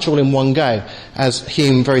too much all in one go, as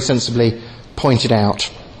Hume very sensibly pointed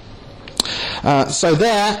out. So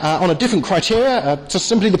there, on a different criteria, just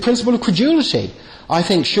simply the principle of credulity, I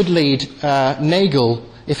think should lead Nagel,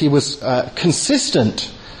 if he was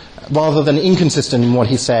consistent rather than inconsistent in what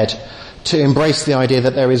he said, to embrace the idea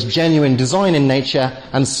that there is genuine design in nature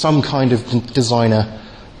and some kind of designer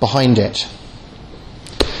behind it.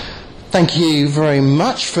 Thank you very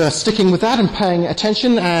much for sticking with that and paying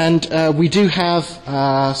attention, and we do have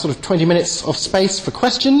sort of 20 minutes of space for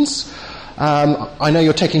questions. I know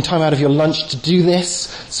you're taking time out of your lunch to do this,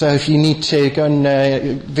 so if you need to go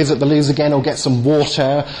and visit the loos again or get some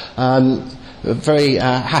water, very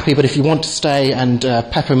happy, but if you want to stay and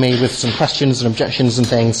pepper me with some questions and objections and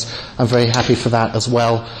things, I'm very happy for that as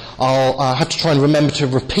well. I'll have to try and remember to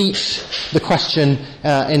repeat the question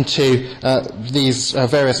into these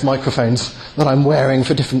various microphones that I'm wearing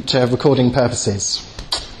for different recording purposes.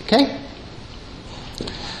 Okay?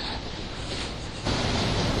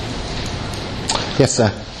 Yes,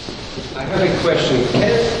 sir. I have a question.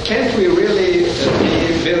 Can't we really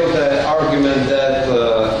build the argument that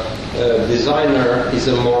designer is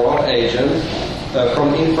a moral agent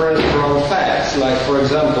from inference from facts? Like, for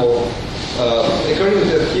example, according to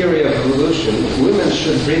the theory of evolution, women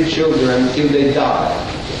should breed children till they die.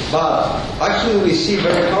 But actually we see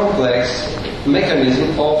very complex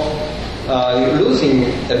mechanism of losing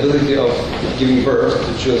ability of giving birth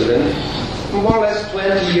to children. More or less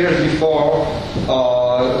 20 years before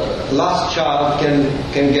last child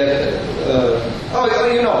can get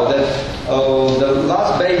you know that the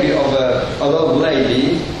last baby of an old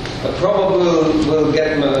lady probably will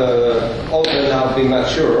get old enough to be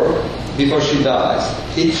mature before she dies.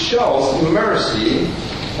 It shows mercy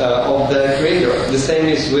of the Creator. The same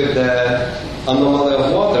is with the anomaly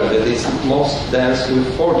of water that is most dense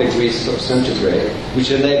with 4 degrees of centigrade,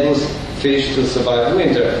 which enables fish to survive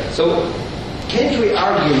winter. So can't we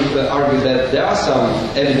argue that there are some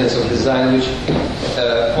evidence of design which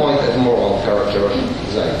point at moral character of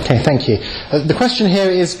design? Okay, thank you. The question here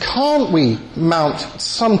is, can't we mount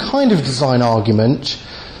some kind of design argument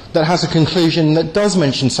that has a conclusion that does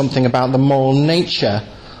mention something about the moral nature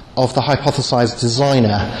of the hypothesized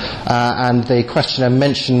designer? And the questioner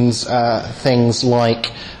mentions things like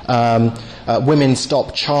women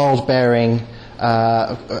stop childbearing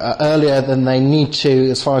earlier than they need to,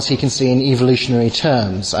 as far as he can see, in evolutionary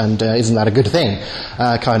terms, and isn't that a good thing,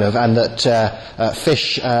 and that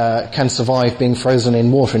fish can survive being frozen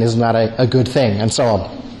in water, and isn't that a good thing, and so on.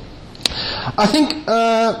 I think,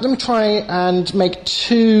 let me try and make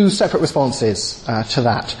 2 separate responses to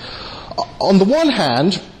that. On the one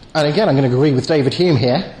hand, and again I'm going to agree with David Hume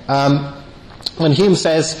here, when Hume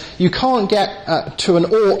says you can't get to an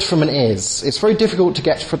ought from an is. It's very difficult to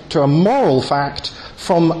get to a moral fact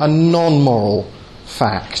from a non-moral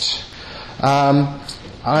fact.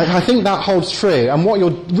 I think that holds true. And what you're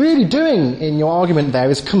really doing in your argument there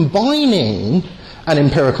is combining an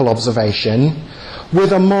empirical observation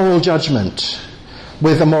with a moral judgment.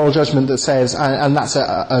 With a moral judgment that says, and that's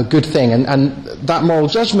a good thing, and that moral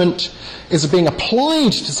judgment is being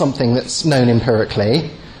applied to something that's known empirically,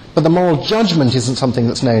 but the moral judgment isn't something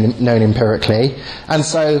that's known empirically, and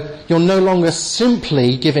so you're no longer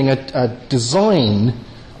simply giving a design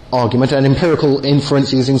argument, an empirical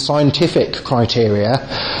inference using scientific criteria.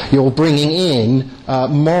 You're bringing in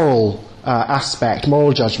moral aspect,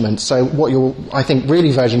 moral judgment. So what you're, I think,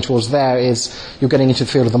 really verging towards there is you're getting into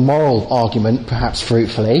the field of the moral argument, perhaps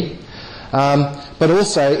fruitfully. But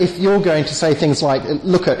also, if you're going to say things like,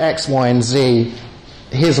 look at X, Y, and Z,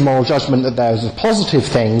 here's a moral judgment that there's positive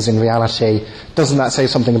things in reality, doesn't that say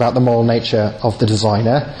something about the moral nature of the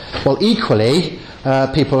designer? Well, equally,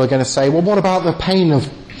 people are going to say, well, what about the pain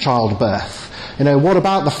of childbirth? What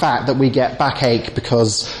about the fact that we get backache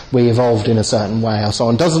because we evolved in a certain way or so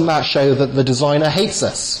on? Doesn't that show that the designer hates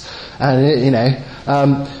us? And,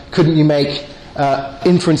 couldn't you make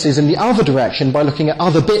inferences in the other direction by looking at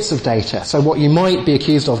other bits of data? So what you might be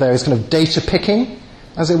accused of there is kind of data picking,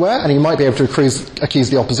 as it were, and you might be able to accuse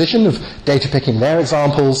the opposition of data picking their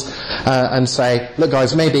examples and say, look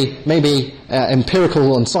guys, maybe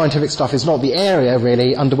empirical and scientific stuff is not the area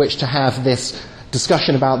really under which to have this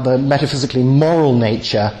discussion about the metaphysically moral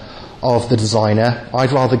nature of the designer.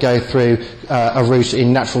 I'd rather go through a route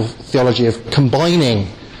in natural theology of combining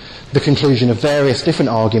the conclusion of various different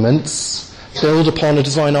arguments, build upon a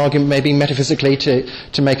design argument maybe metaphysically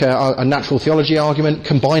to make a natural theology argument,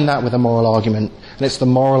 combine that with a moral argument. And it's the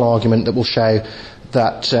moral argument that will show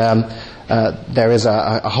that there is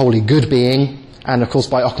a wholly good being. And of course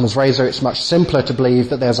by Occam's razor it's much simpler to believe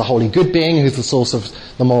that there's a wholly good being who's the source of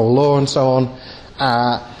the moral law and so on,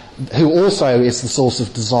 who also is the source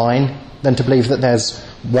of design, than to believe that there's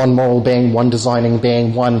one moral being, one designing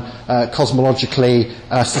being, one cosmologically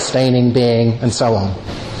sustaining being, and so on.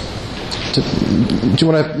 Do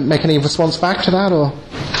you want to make any response back to that, or?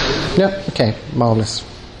 Yeah? Okay, marvellous.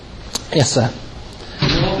 Yes, sir?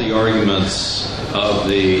 All the arguments of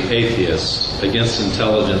the atheists against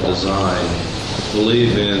intelligent design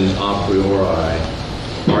believe in a priori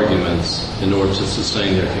arguments in order to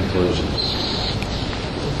sustain their conclusions.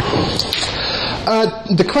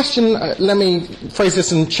 The question, let me phrase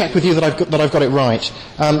this and check with you that I've got it right.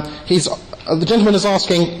 The gentleman is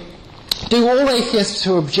asking, do all atheists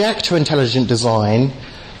who object to intelligent design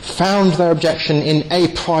found their objection in a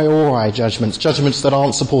priori judgments that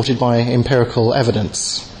aren't supported by empirical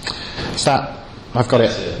evidence? Is that, I've got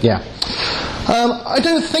it, yeah. I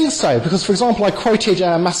don't think so, because, for example, I quoted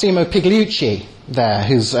Massimo Pigliucci there,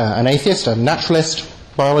 who's an atheist, a naturalist,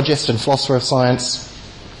 biologist and philosopher of science,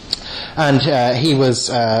 and he was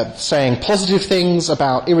saying positive things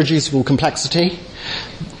about irreducible complexity,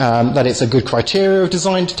 that it's a good criteria of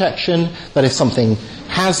design detection, that if something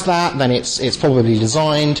has that, then it's probably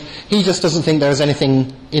designed. He just doesn't think there is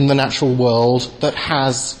anything in the natural world that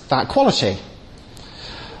has that quality.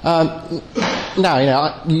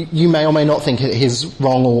 Now, you may or may not think he's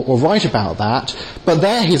wrong or right about that, but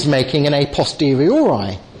there he's making an a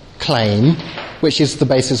posteriori claim, which is the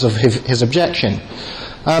basis of his objection.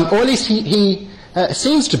 Or at least he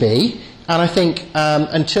seems to be, and I think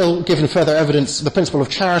until given further evidence, the principle of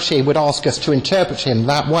charity would ask us to interpret him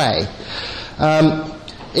that way.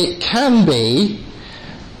 It can be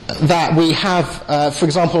that we have, for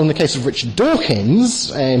example, in the case of Richard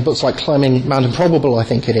Dawkins, in books like Climbing Mount Improbable, I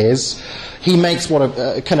think it is, he makes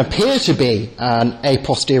what can appear to be an a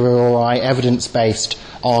posteriori evidence-based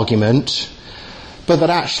argument, but that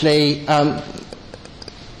actually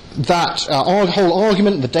that whole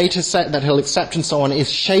argument, the data set that he'll accept and so on,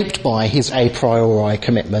 is shaped by his a priori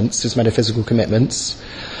commitments, his metaphysical commitments.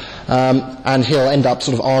 And he'll end up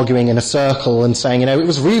sort of arguing in a circle and saying, it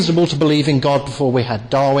was reasonable to believe in God before we had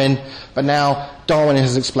Darwin, but now Darwin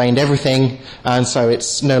has explained everything, and so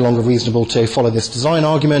it's no longer reasonable to follow this design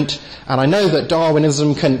argument. And I know that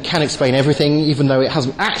Darwinism can explain everything, even though it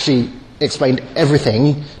hasn't actually explained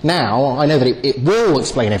everything now. I know that it will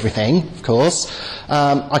explain everything, of course.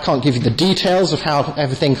 I can't give you the details of how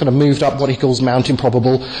everything kind of moved up what he calls Mount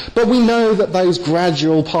Improbable, but we know that those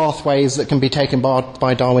gradual pathways that can be taken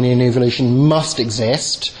by Darwinian evolution must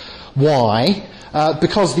exist. Why?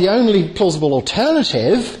 Because the only plausible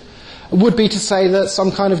alternative would be to say that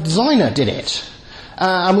some kind of designer did it.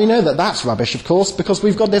 And we know that that's rubbish, of course, because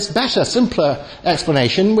we've got this better, simpler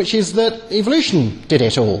explanation, which is that evolution did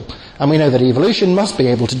it all. And we know that evolution must be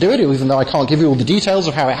able to do it, even though I can't give you all the details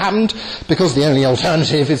of how it happened, because the only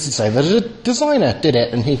alternative is to say that a designer did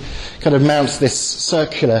it. And he kind of mounts this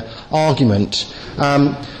circular argument.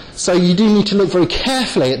 So you do need to look very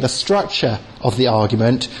carefully at the structure of the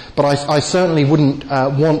argument, but I certainly wouldn't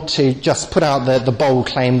want to just put out the bold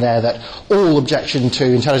claim there that all objection to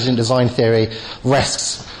intelligent design theory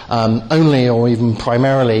rests only or even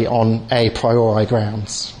primarily on a priori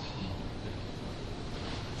grounds.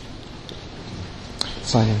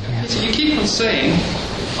 Simon, yeah. So you keep on saying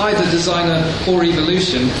either designer or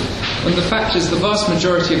evolution, when the fact is the vast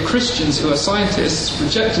majority of Christians who are scientists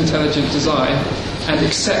reject intelligent design and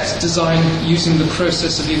accept design using the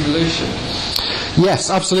process of evolution. Yes,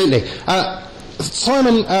 absolutely.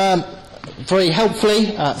 Simon very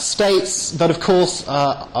helpfully states that, of course,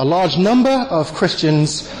 a large number of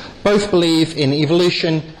Christians both believe in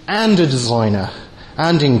evolution and a designer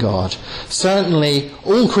and in God. Certainly,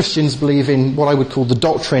 all Christians believe in what I would call the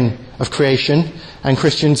doctrine of creation, and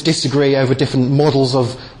Christians disagree over different models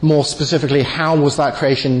of, more specifically, how was that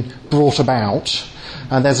creation brought about.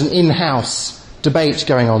 And there's an in-house debate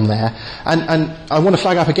going on there. And I want to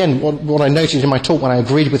flag up again what I noted in my talk when I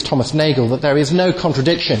agreed with Thomas Nagel, that there is no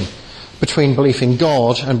contradiction between belief in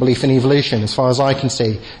God and belief in evolution, as far as I can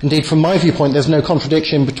see. Indeed, from my viewpoint, there's no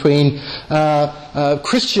contradiction between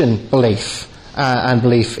Christian belief and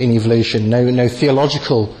belief in evolution, no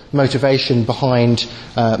theological motivation behind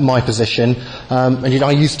my position. And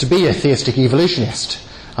I used to be a theistic evolutionist,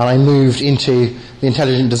 and I moved into the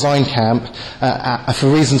intelligent design camp for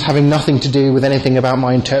reasons having nothing to do with anything about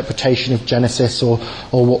my interpretation of Genesis or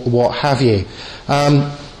what have you.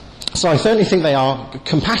 So I certainly think they are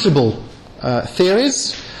compatible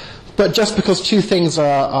theories, but just because two things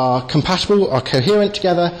are compatible, are coherent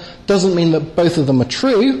together, doesn't mean that both of them are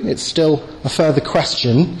true. It's still a further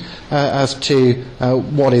question as to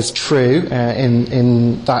what is true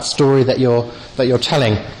in that story that you're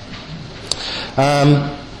telling.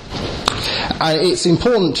 It's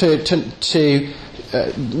important to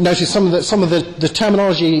notice some of the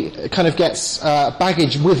terminology kind of gets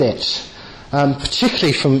baggage with it.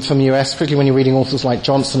 Particularly from US, particularly when you're reading authors like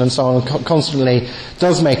Johnson and so on, constantly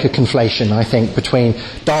does make a conflation, I think, between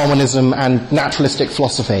Darwinism and naturalistic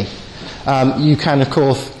philosophy. You can, of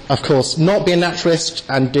course, not be a naturalist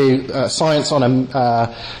and do science on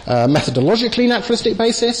a methodologically naturalistic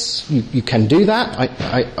basis. You can do that.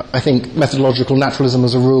 I think methodological naturalism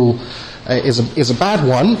as a rule is a bad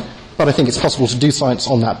one, but I think it's possible to do science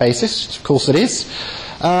on that basis. Of course it is.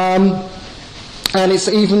 And it's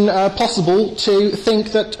even possible to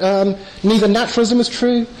think that neither naturalism is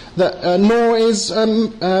true, that nor is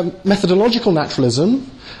methodological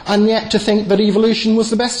naturalism, and yet to think that evolution was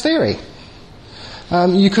the best theory.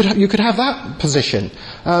 You could have that position.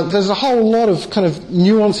 There's a whole lot of kind of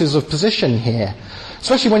nuances of position here,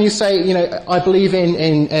 especially when you say, I believe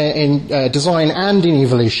in design and in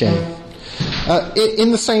evolution.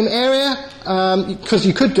 In the same area, because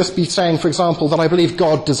you could just be saying, for example, that I believe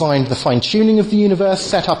God designed the fine-tuning of the universe,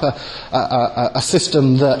 set up a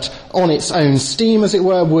system that, on its own steam, as it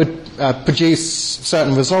were, would produce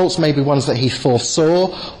certain results, maybe ones that he foresaw,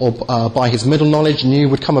 or by his middle knowledge knew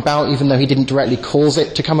would come about, even though he didn't directly cause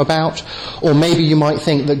it to come about. Or maybe you might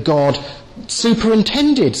think that God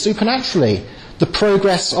superintended, supernaturally, the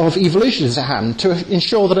progress of evolution as it happened, to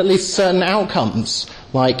ensure that at least certain outcomes,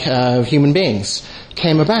 like human beings,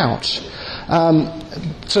 came about.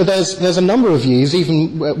 So there's a number of views,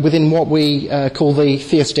 even within what we call the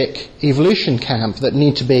theistic evolution camp, that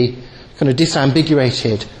need to be kind of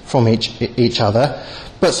disambiguated from each other.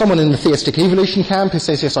 But someone in the theistic evolution camp who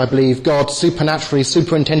says, yes, I believe God supernaturally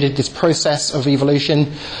superintended this process of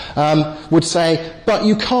evolution, would say, but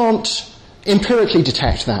you can't empirically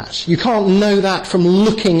detect that. You can't know that from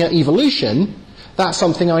looking at evolution. That's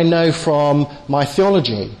something I know from my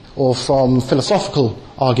theology or from philosophical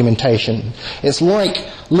argumentation. It's like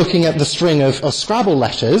looking at the string of Scrabble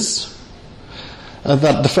letters,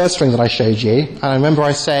 the first string that I showed you, and I remember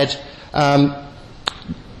I said,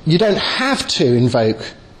 you don't have to invoke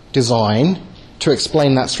design to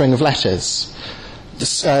explain that string of letters.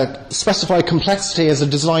 Specify complexity as a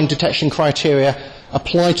design detection criteria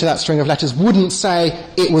applied to that string of letters wouldn't say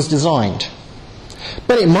it was designed.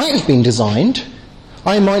 But it might have been designed.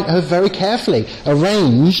 I might have very carefully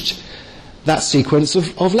arranged that sequence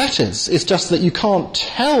of letters. It's just that you can't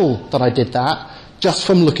tell that I did that just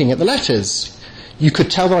from looking at the letters. You could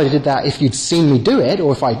tell that I did that if you'd seen me do it,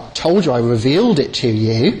 or if I told you I revealed it to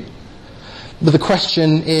you. But the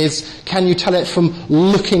question is, can you tell it from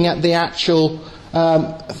looking at the actual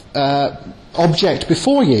object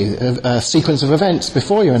before you, a sequence of events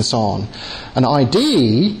before you, and so on? An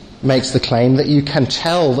ID makes the claim that you can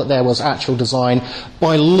tell that there was actual design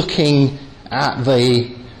by looking at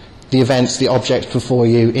the events, the objects before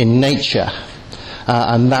you in nature.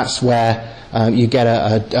 And that's where you get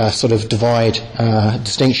a sort of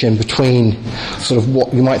distinction between sort of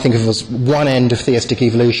what you might think of as one end of theistic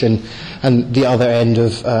evolution and the other end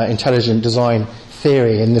of intelligent design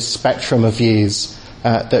theory in this spectrum of views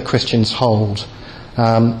that Christians hold.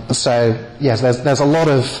 So, yes, there's a lot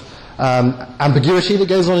of ambiguity that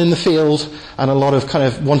goes on in the field, and a lot of kind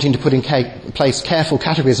of wanting to put in place careful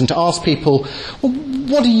categories and to ask people, well,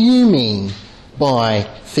 what do you mean by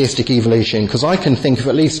theistic evolution? Because I can think of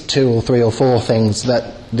at least 2 or 3 or 4 things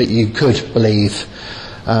that you could believe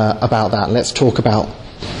about that. Let's talk about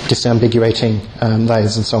disambiguating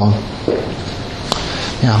those and so on.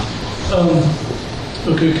 Yeah.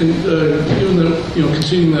 Okay. Given that,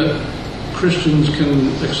 conceding that Christians can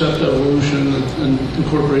accept evolution and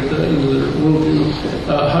incorporate that into their worldview,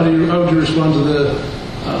 how would you respond to the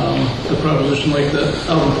proposition like that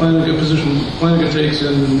Alvin Plantinga takes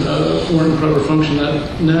in Orton Proper Function,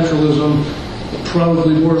 that naturalism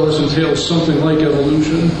probably more or less entails something like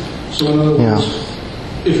evolution? So in other words,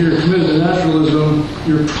 if you're committed to naturalism,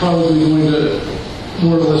 you're probably going to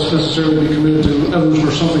more or less necessarily be committed to evolution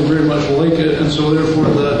or something very much like it, and so therefore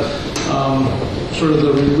the sort of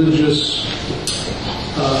the religious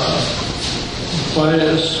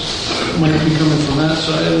bias might be coming from that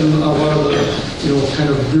side, and a lot of the kind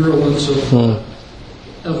of virulence of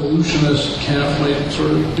evolutionist camp might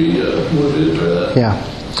sort of be motivated by that. Yeah.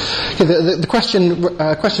 The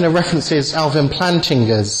questioner references Alvin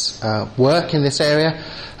Plantinga's work in this area,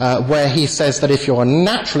 where he says that if you're a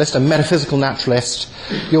naturalist, a metaphysical naturalist,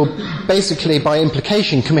 you're basically, by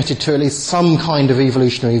implication, committed to at least some kind of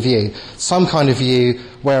evolutionary view, some kind of view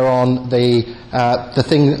whereon the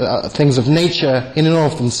things of nature, in and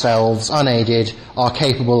of themselves, unaided, are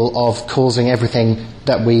capable of causing everything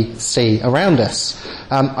that we see around us.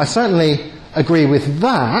 I certainly agree with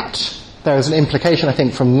that. There is an implication, I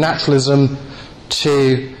think, from naturalism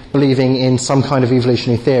to believing in some kind of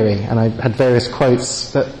evolutionary theory, and I had various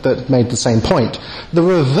quotes that made the same point. The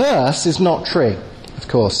reverse is not true, of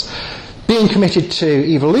course. Being committed to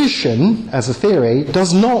evolution as a theory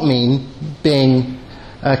does not mean being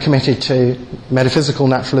committed to metaphysical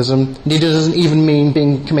naturalism. Neither does it even mean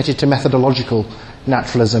being committed to methodological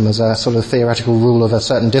naturalism as a sort of theoretical rule of a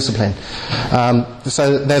certain discipline.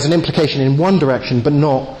 So there's an implication in one direction, but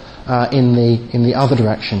not in the other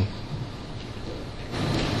direction.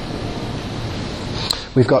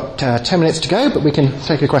 We've got 10 minutes to go, but we can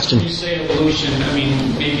take a question. When you say evolution, I mean,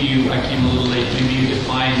 I came a little late, maybe you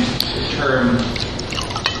defined the term,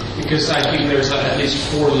 because I think there's at least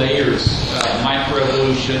 4 layers,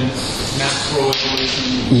 microevolution,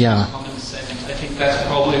 macroevolution, common sense. I think that's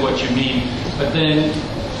probably what you mean. But then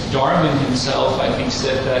Darwin himself, I think,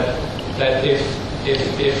 said that if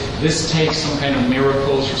this takes some kind of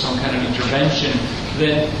miracles or some kind of intervention,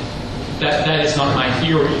 then that is not my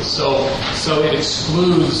theory. So it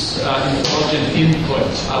excludes intelligent input,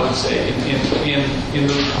 I would say, in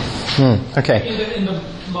the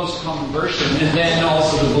most common version, and then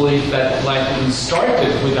also the belief that life even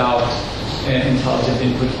started without intelligent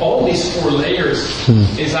input. All these 4 layers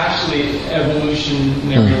is actually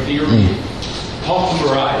evolutionary theory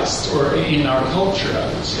popularized or in our culture, I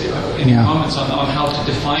would say. Any comments on how to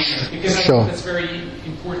define it? Because I think that's very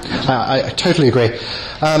important. I totally agree.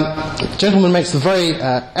 The gentleman makes the very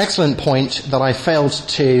excellent point that I failed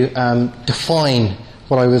to define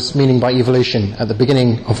what I was meaning by evolution at the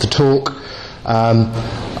beginning of the talk.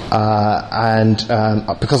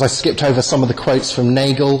 Because I skipped over some of the quotes from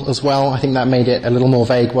Nagel as well, I think that made it a little more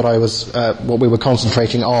vague what we were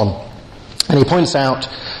concentrating on. And he points out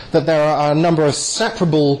that there are a number of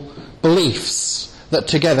separable beliefs that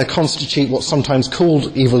together constitute what's sometimes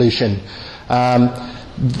called evolution.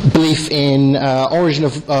 Belief in origin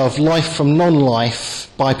of life from non-life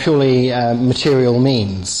by purely material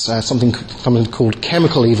means, something called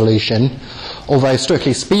chemical evolution, although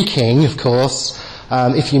strictly speaking, of course,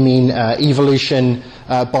 if you mean evolution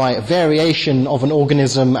by variation of an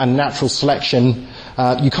organism and natural selection,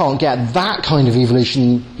 you can't get that kind of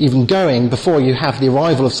evolution even going before you have the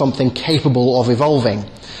arrival of something capable of evolving.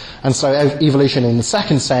 And so evolution in the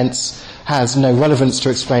second sense has no relevance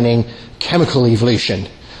to explaining chemical evolution.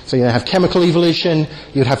 So you have chemical evolution,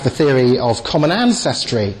 you'd have the theory of common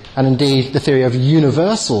ancestry, and indeed the theory of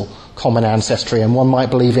universal common ancestry, and one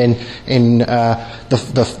might believe in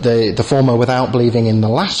the former without believing in the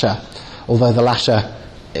latter, although the latter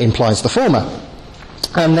implies the former.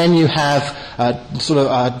 And then you have sort of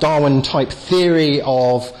a Darwin-type theory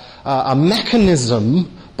of a mechanism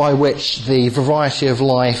by which the variety of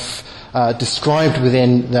life described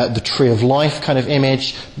within the tree of life kind of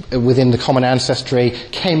image within the common ancestry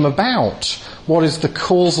came about. What is the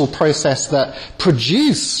causal process that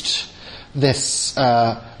produced this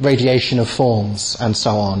radiation of forms and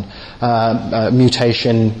so on?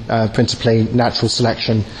 Mutation, principally natural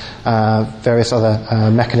selection, various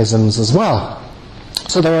other mechanisms as well.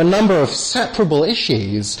 So there are a number of separable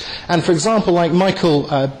issues, and for example, like Michael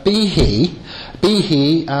Behe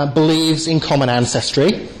Behe believes in common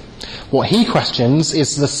ancestry. What he questions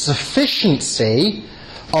is the sufficiency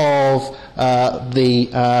of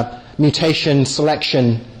the mutation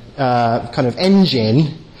selection kind of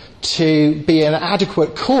engine to be an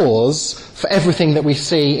adequate cause for everything that we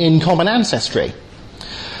see in common ancestry.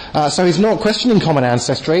 So he's not questioning common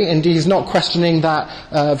ancestry, and he's not questioning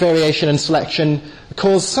that variation and selection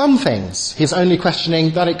cause some things. He's only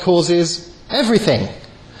questioning that it causes everything.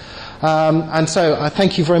 And so I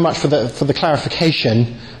thank you very much for the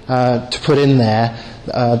clarification to put in there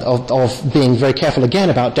of being very careful again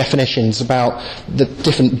about definitions, about the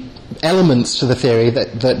different elements to the theory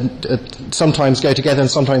that sometimes go together and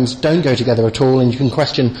sometimes don't go together at all, and you can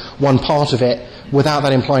question one part of it without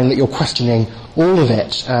that implying that you're questioning all of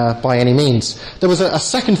it by any means. There was a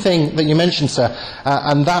second thing that you mentioned, sir,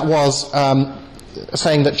 and that was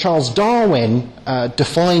saying that Charles Darwin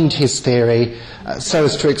defined his theory so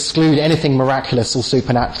as to exclude anything miraculous or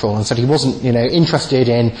supernatural, and said he wasn't, interested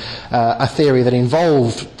in a theory that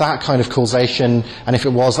involved that kind of causation, and if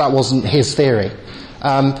it was, that wasn't his theory.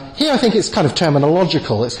 Here I think it's kind of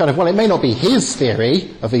terminological. It's kind of, well, it may not be his theory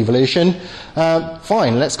of evolution.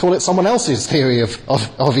 Fine, let's call it someone else's theory of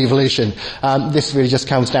evolution. This really just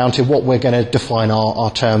comes down to what we're going to define our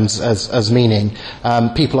terms as meaning.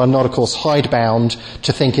 People are not, of course, hidebound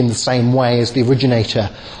to think in the same way as the originator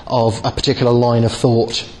of a particular line of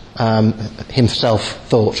thought himself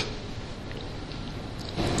thought.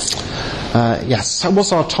 Yes, so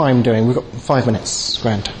what's our time doing? We've got 5 minutes,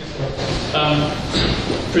 Grant.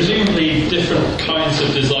 Presumably different kinds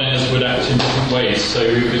of designers would act in different ways, so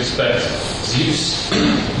we would expect Zeus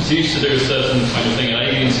to do a certain kind of thing, and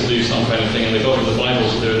aliens to do some kind of thing, and the God of the Bible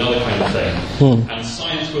to do another kind of thing. And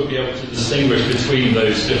science will be able to distinguish between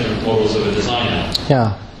those different models of a designer.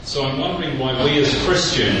 Yeah. So I'm wondering why we as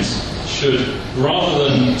Christians should, rather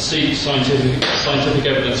than seek scientific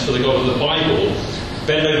evidence for the God of the Bible,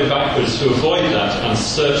 bend over backwards to avoid that and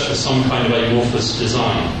search for some kind of amorphous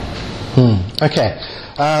design. Okay.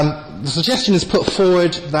 The suggestion is put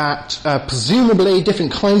forward that presumably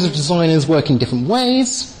different kinds of designers work in different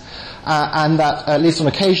ways, and that at least on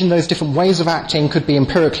occasion those different ways of acting could be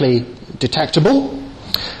empirically detectable,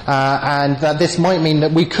 and that this might mean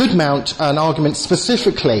that we could mount an argument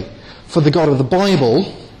specifically for the God of the Bible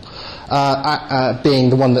being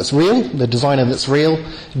the one that's real, the designer that's real,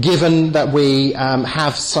 given that we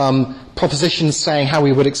have some propositions saying how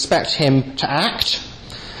we would expect him to act,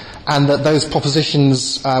 and that those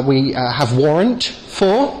propositions we have warrant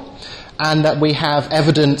for, and that we have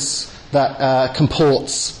evidence that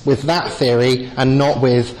comports with that theory and not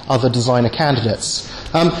with other designer candidates.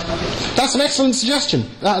 That's an excellent suggestion.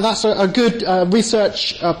 That's a good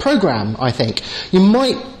research program, I think. You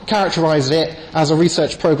might characterize it as a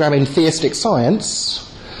research program in theistic science,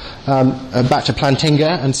 back to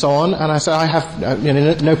Plantinga and so on, and I say I have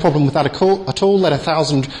no problem with that at all. Let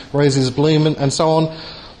 1,000 roses bloom and so on.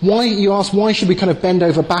 Why should we kind of bend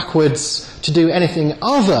over backwards to do anything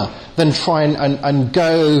other than try and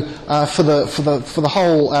go for the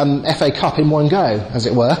whole FA Cup in one go, as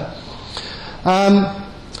it were?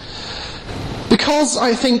 Because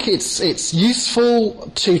I think it's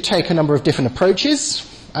useful to take a number of different approaches.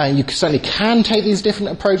 You certainly can take these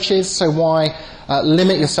different approaches, so why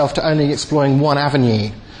limit yourself to only exploring one avenue?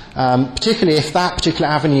 Particularly if that particular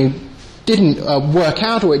avenue didn't work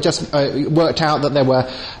out, or it just worked out that there were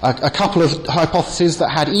a couple of hypotheses that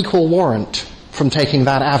had equal warrant from taking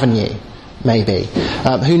that avenue, maybe.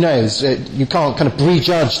 Who knows? You can't kind of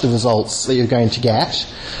prejudge the results that you're going to get.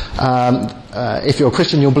 If you're a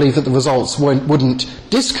Christian, you'll believe that the results wouldn't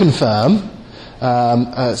disconfirm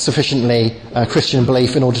sufficiently Christian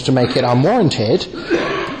belief in order to make it unwarranted,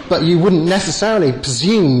 but you wouldn't necessarily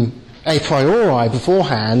presume a priori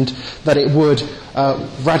beforehand that it would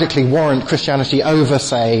radically warrant Christianity over,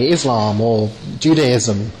 say, Islam or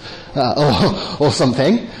Judaism or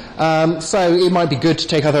something. So it might be good to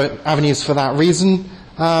take other avenues for that reason.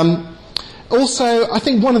 Also, I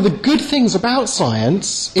think one of the good things about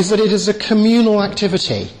science is that it is a communal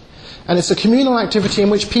activity. And it's a communal activity in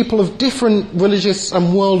which people of different religious and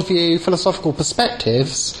worldview, philosophical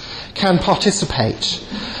perspectives can participate.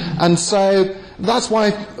 And so that's why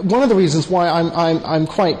one of the reasons why I'm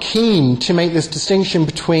quite keen to make this distinction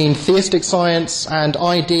between theistic science and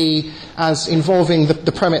ID as involving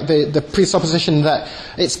the presupposition that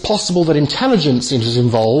it's possible that intelligence is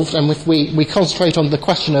involved, and if we concentrate on the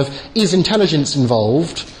question of is intelligence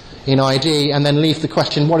involved in ID, and then leave the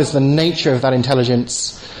question what is the nature of that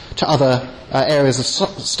intelligence to other areas of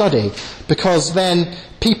study, because then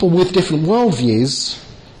people with different worldviews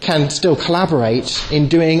can still collaborate in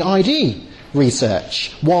doing ID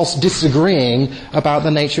research, whilst disagreeing about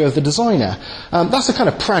the nature of the designer. That's a kind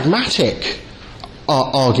of pragmatic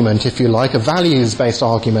argument, if you like, a values-based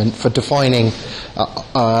argument for defining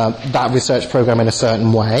that research program in a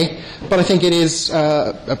certain way. But I think it is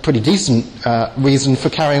a pretty decent reason for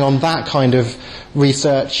carrying on that kind of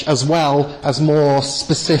research, as well as more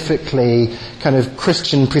specifically kind of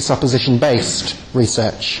Christian presupposition-based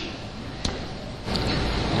research.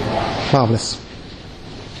 Marvellous.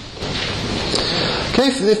 Okay,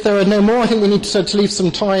 if there are no more, I think we need to leave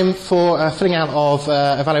some time for filling out of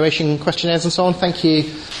evaluation questionnaires and so on. Thank you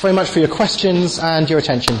very much for your questions and your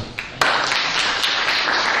attention.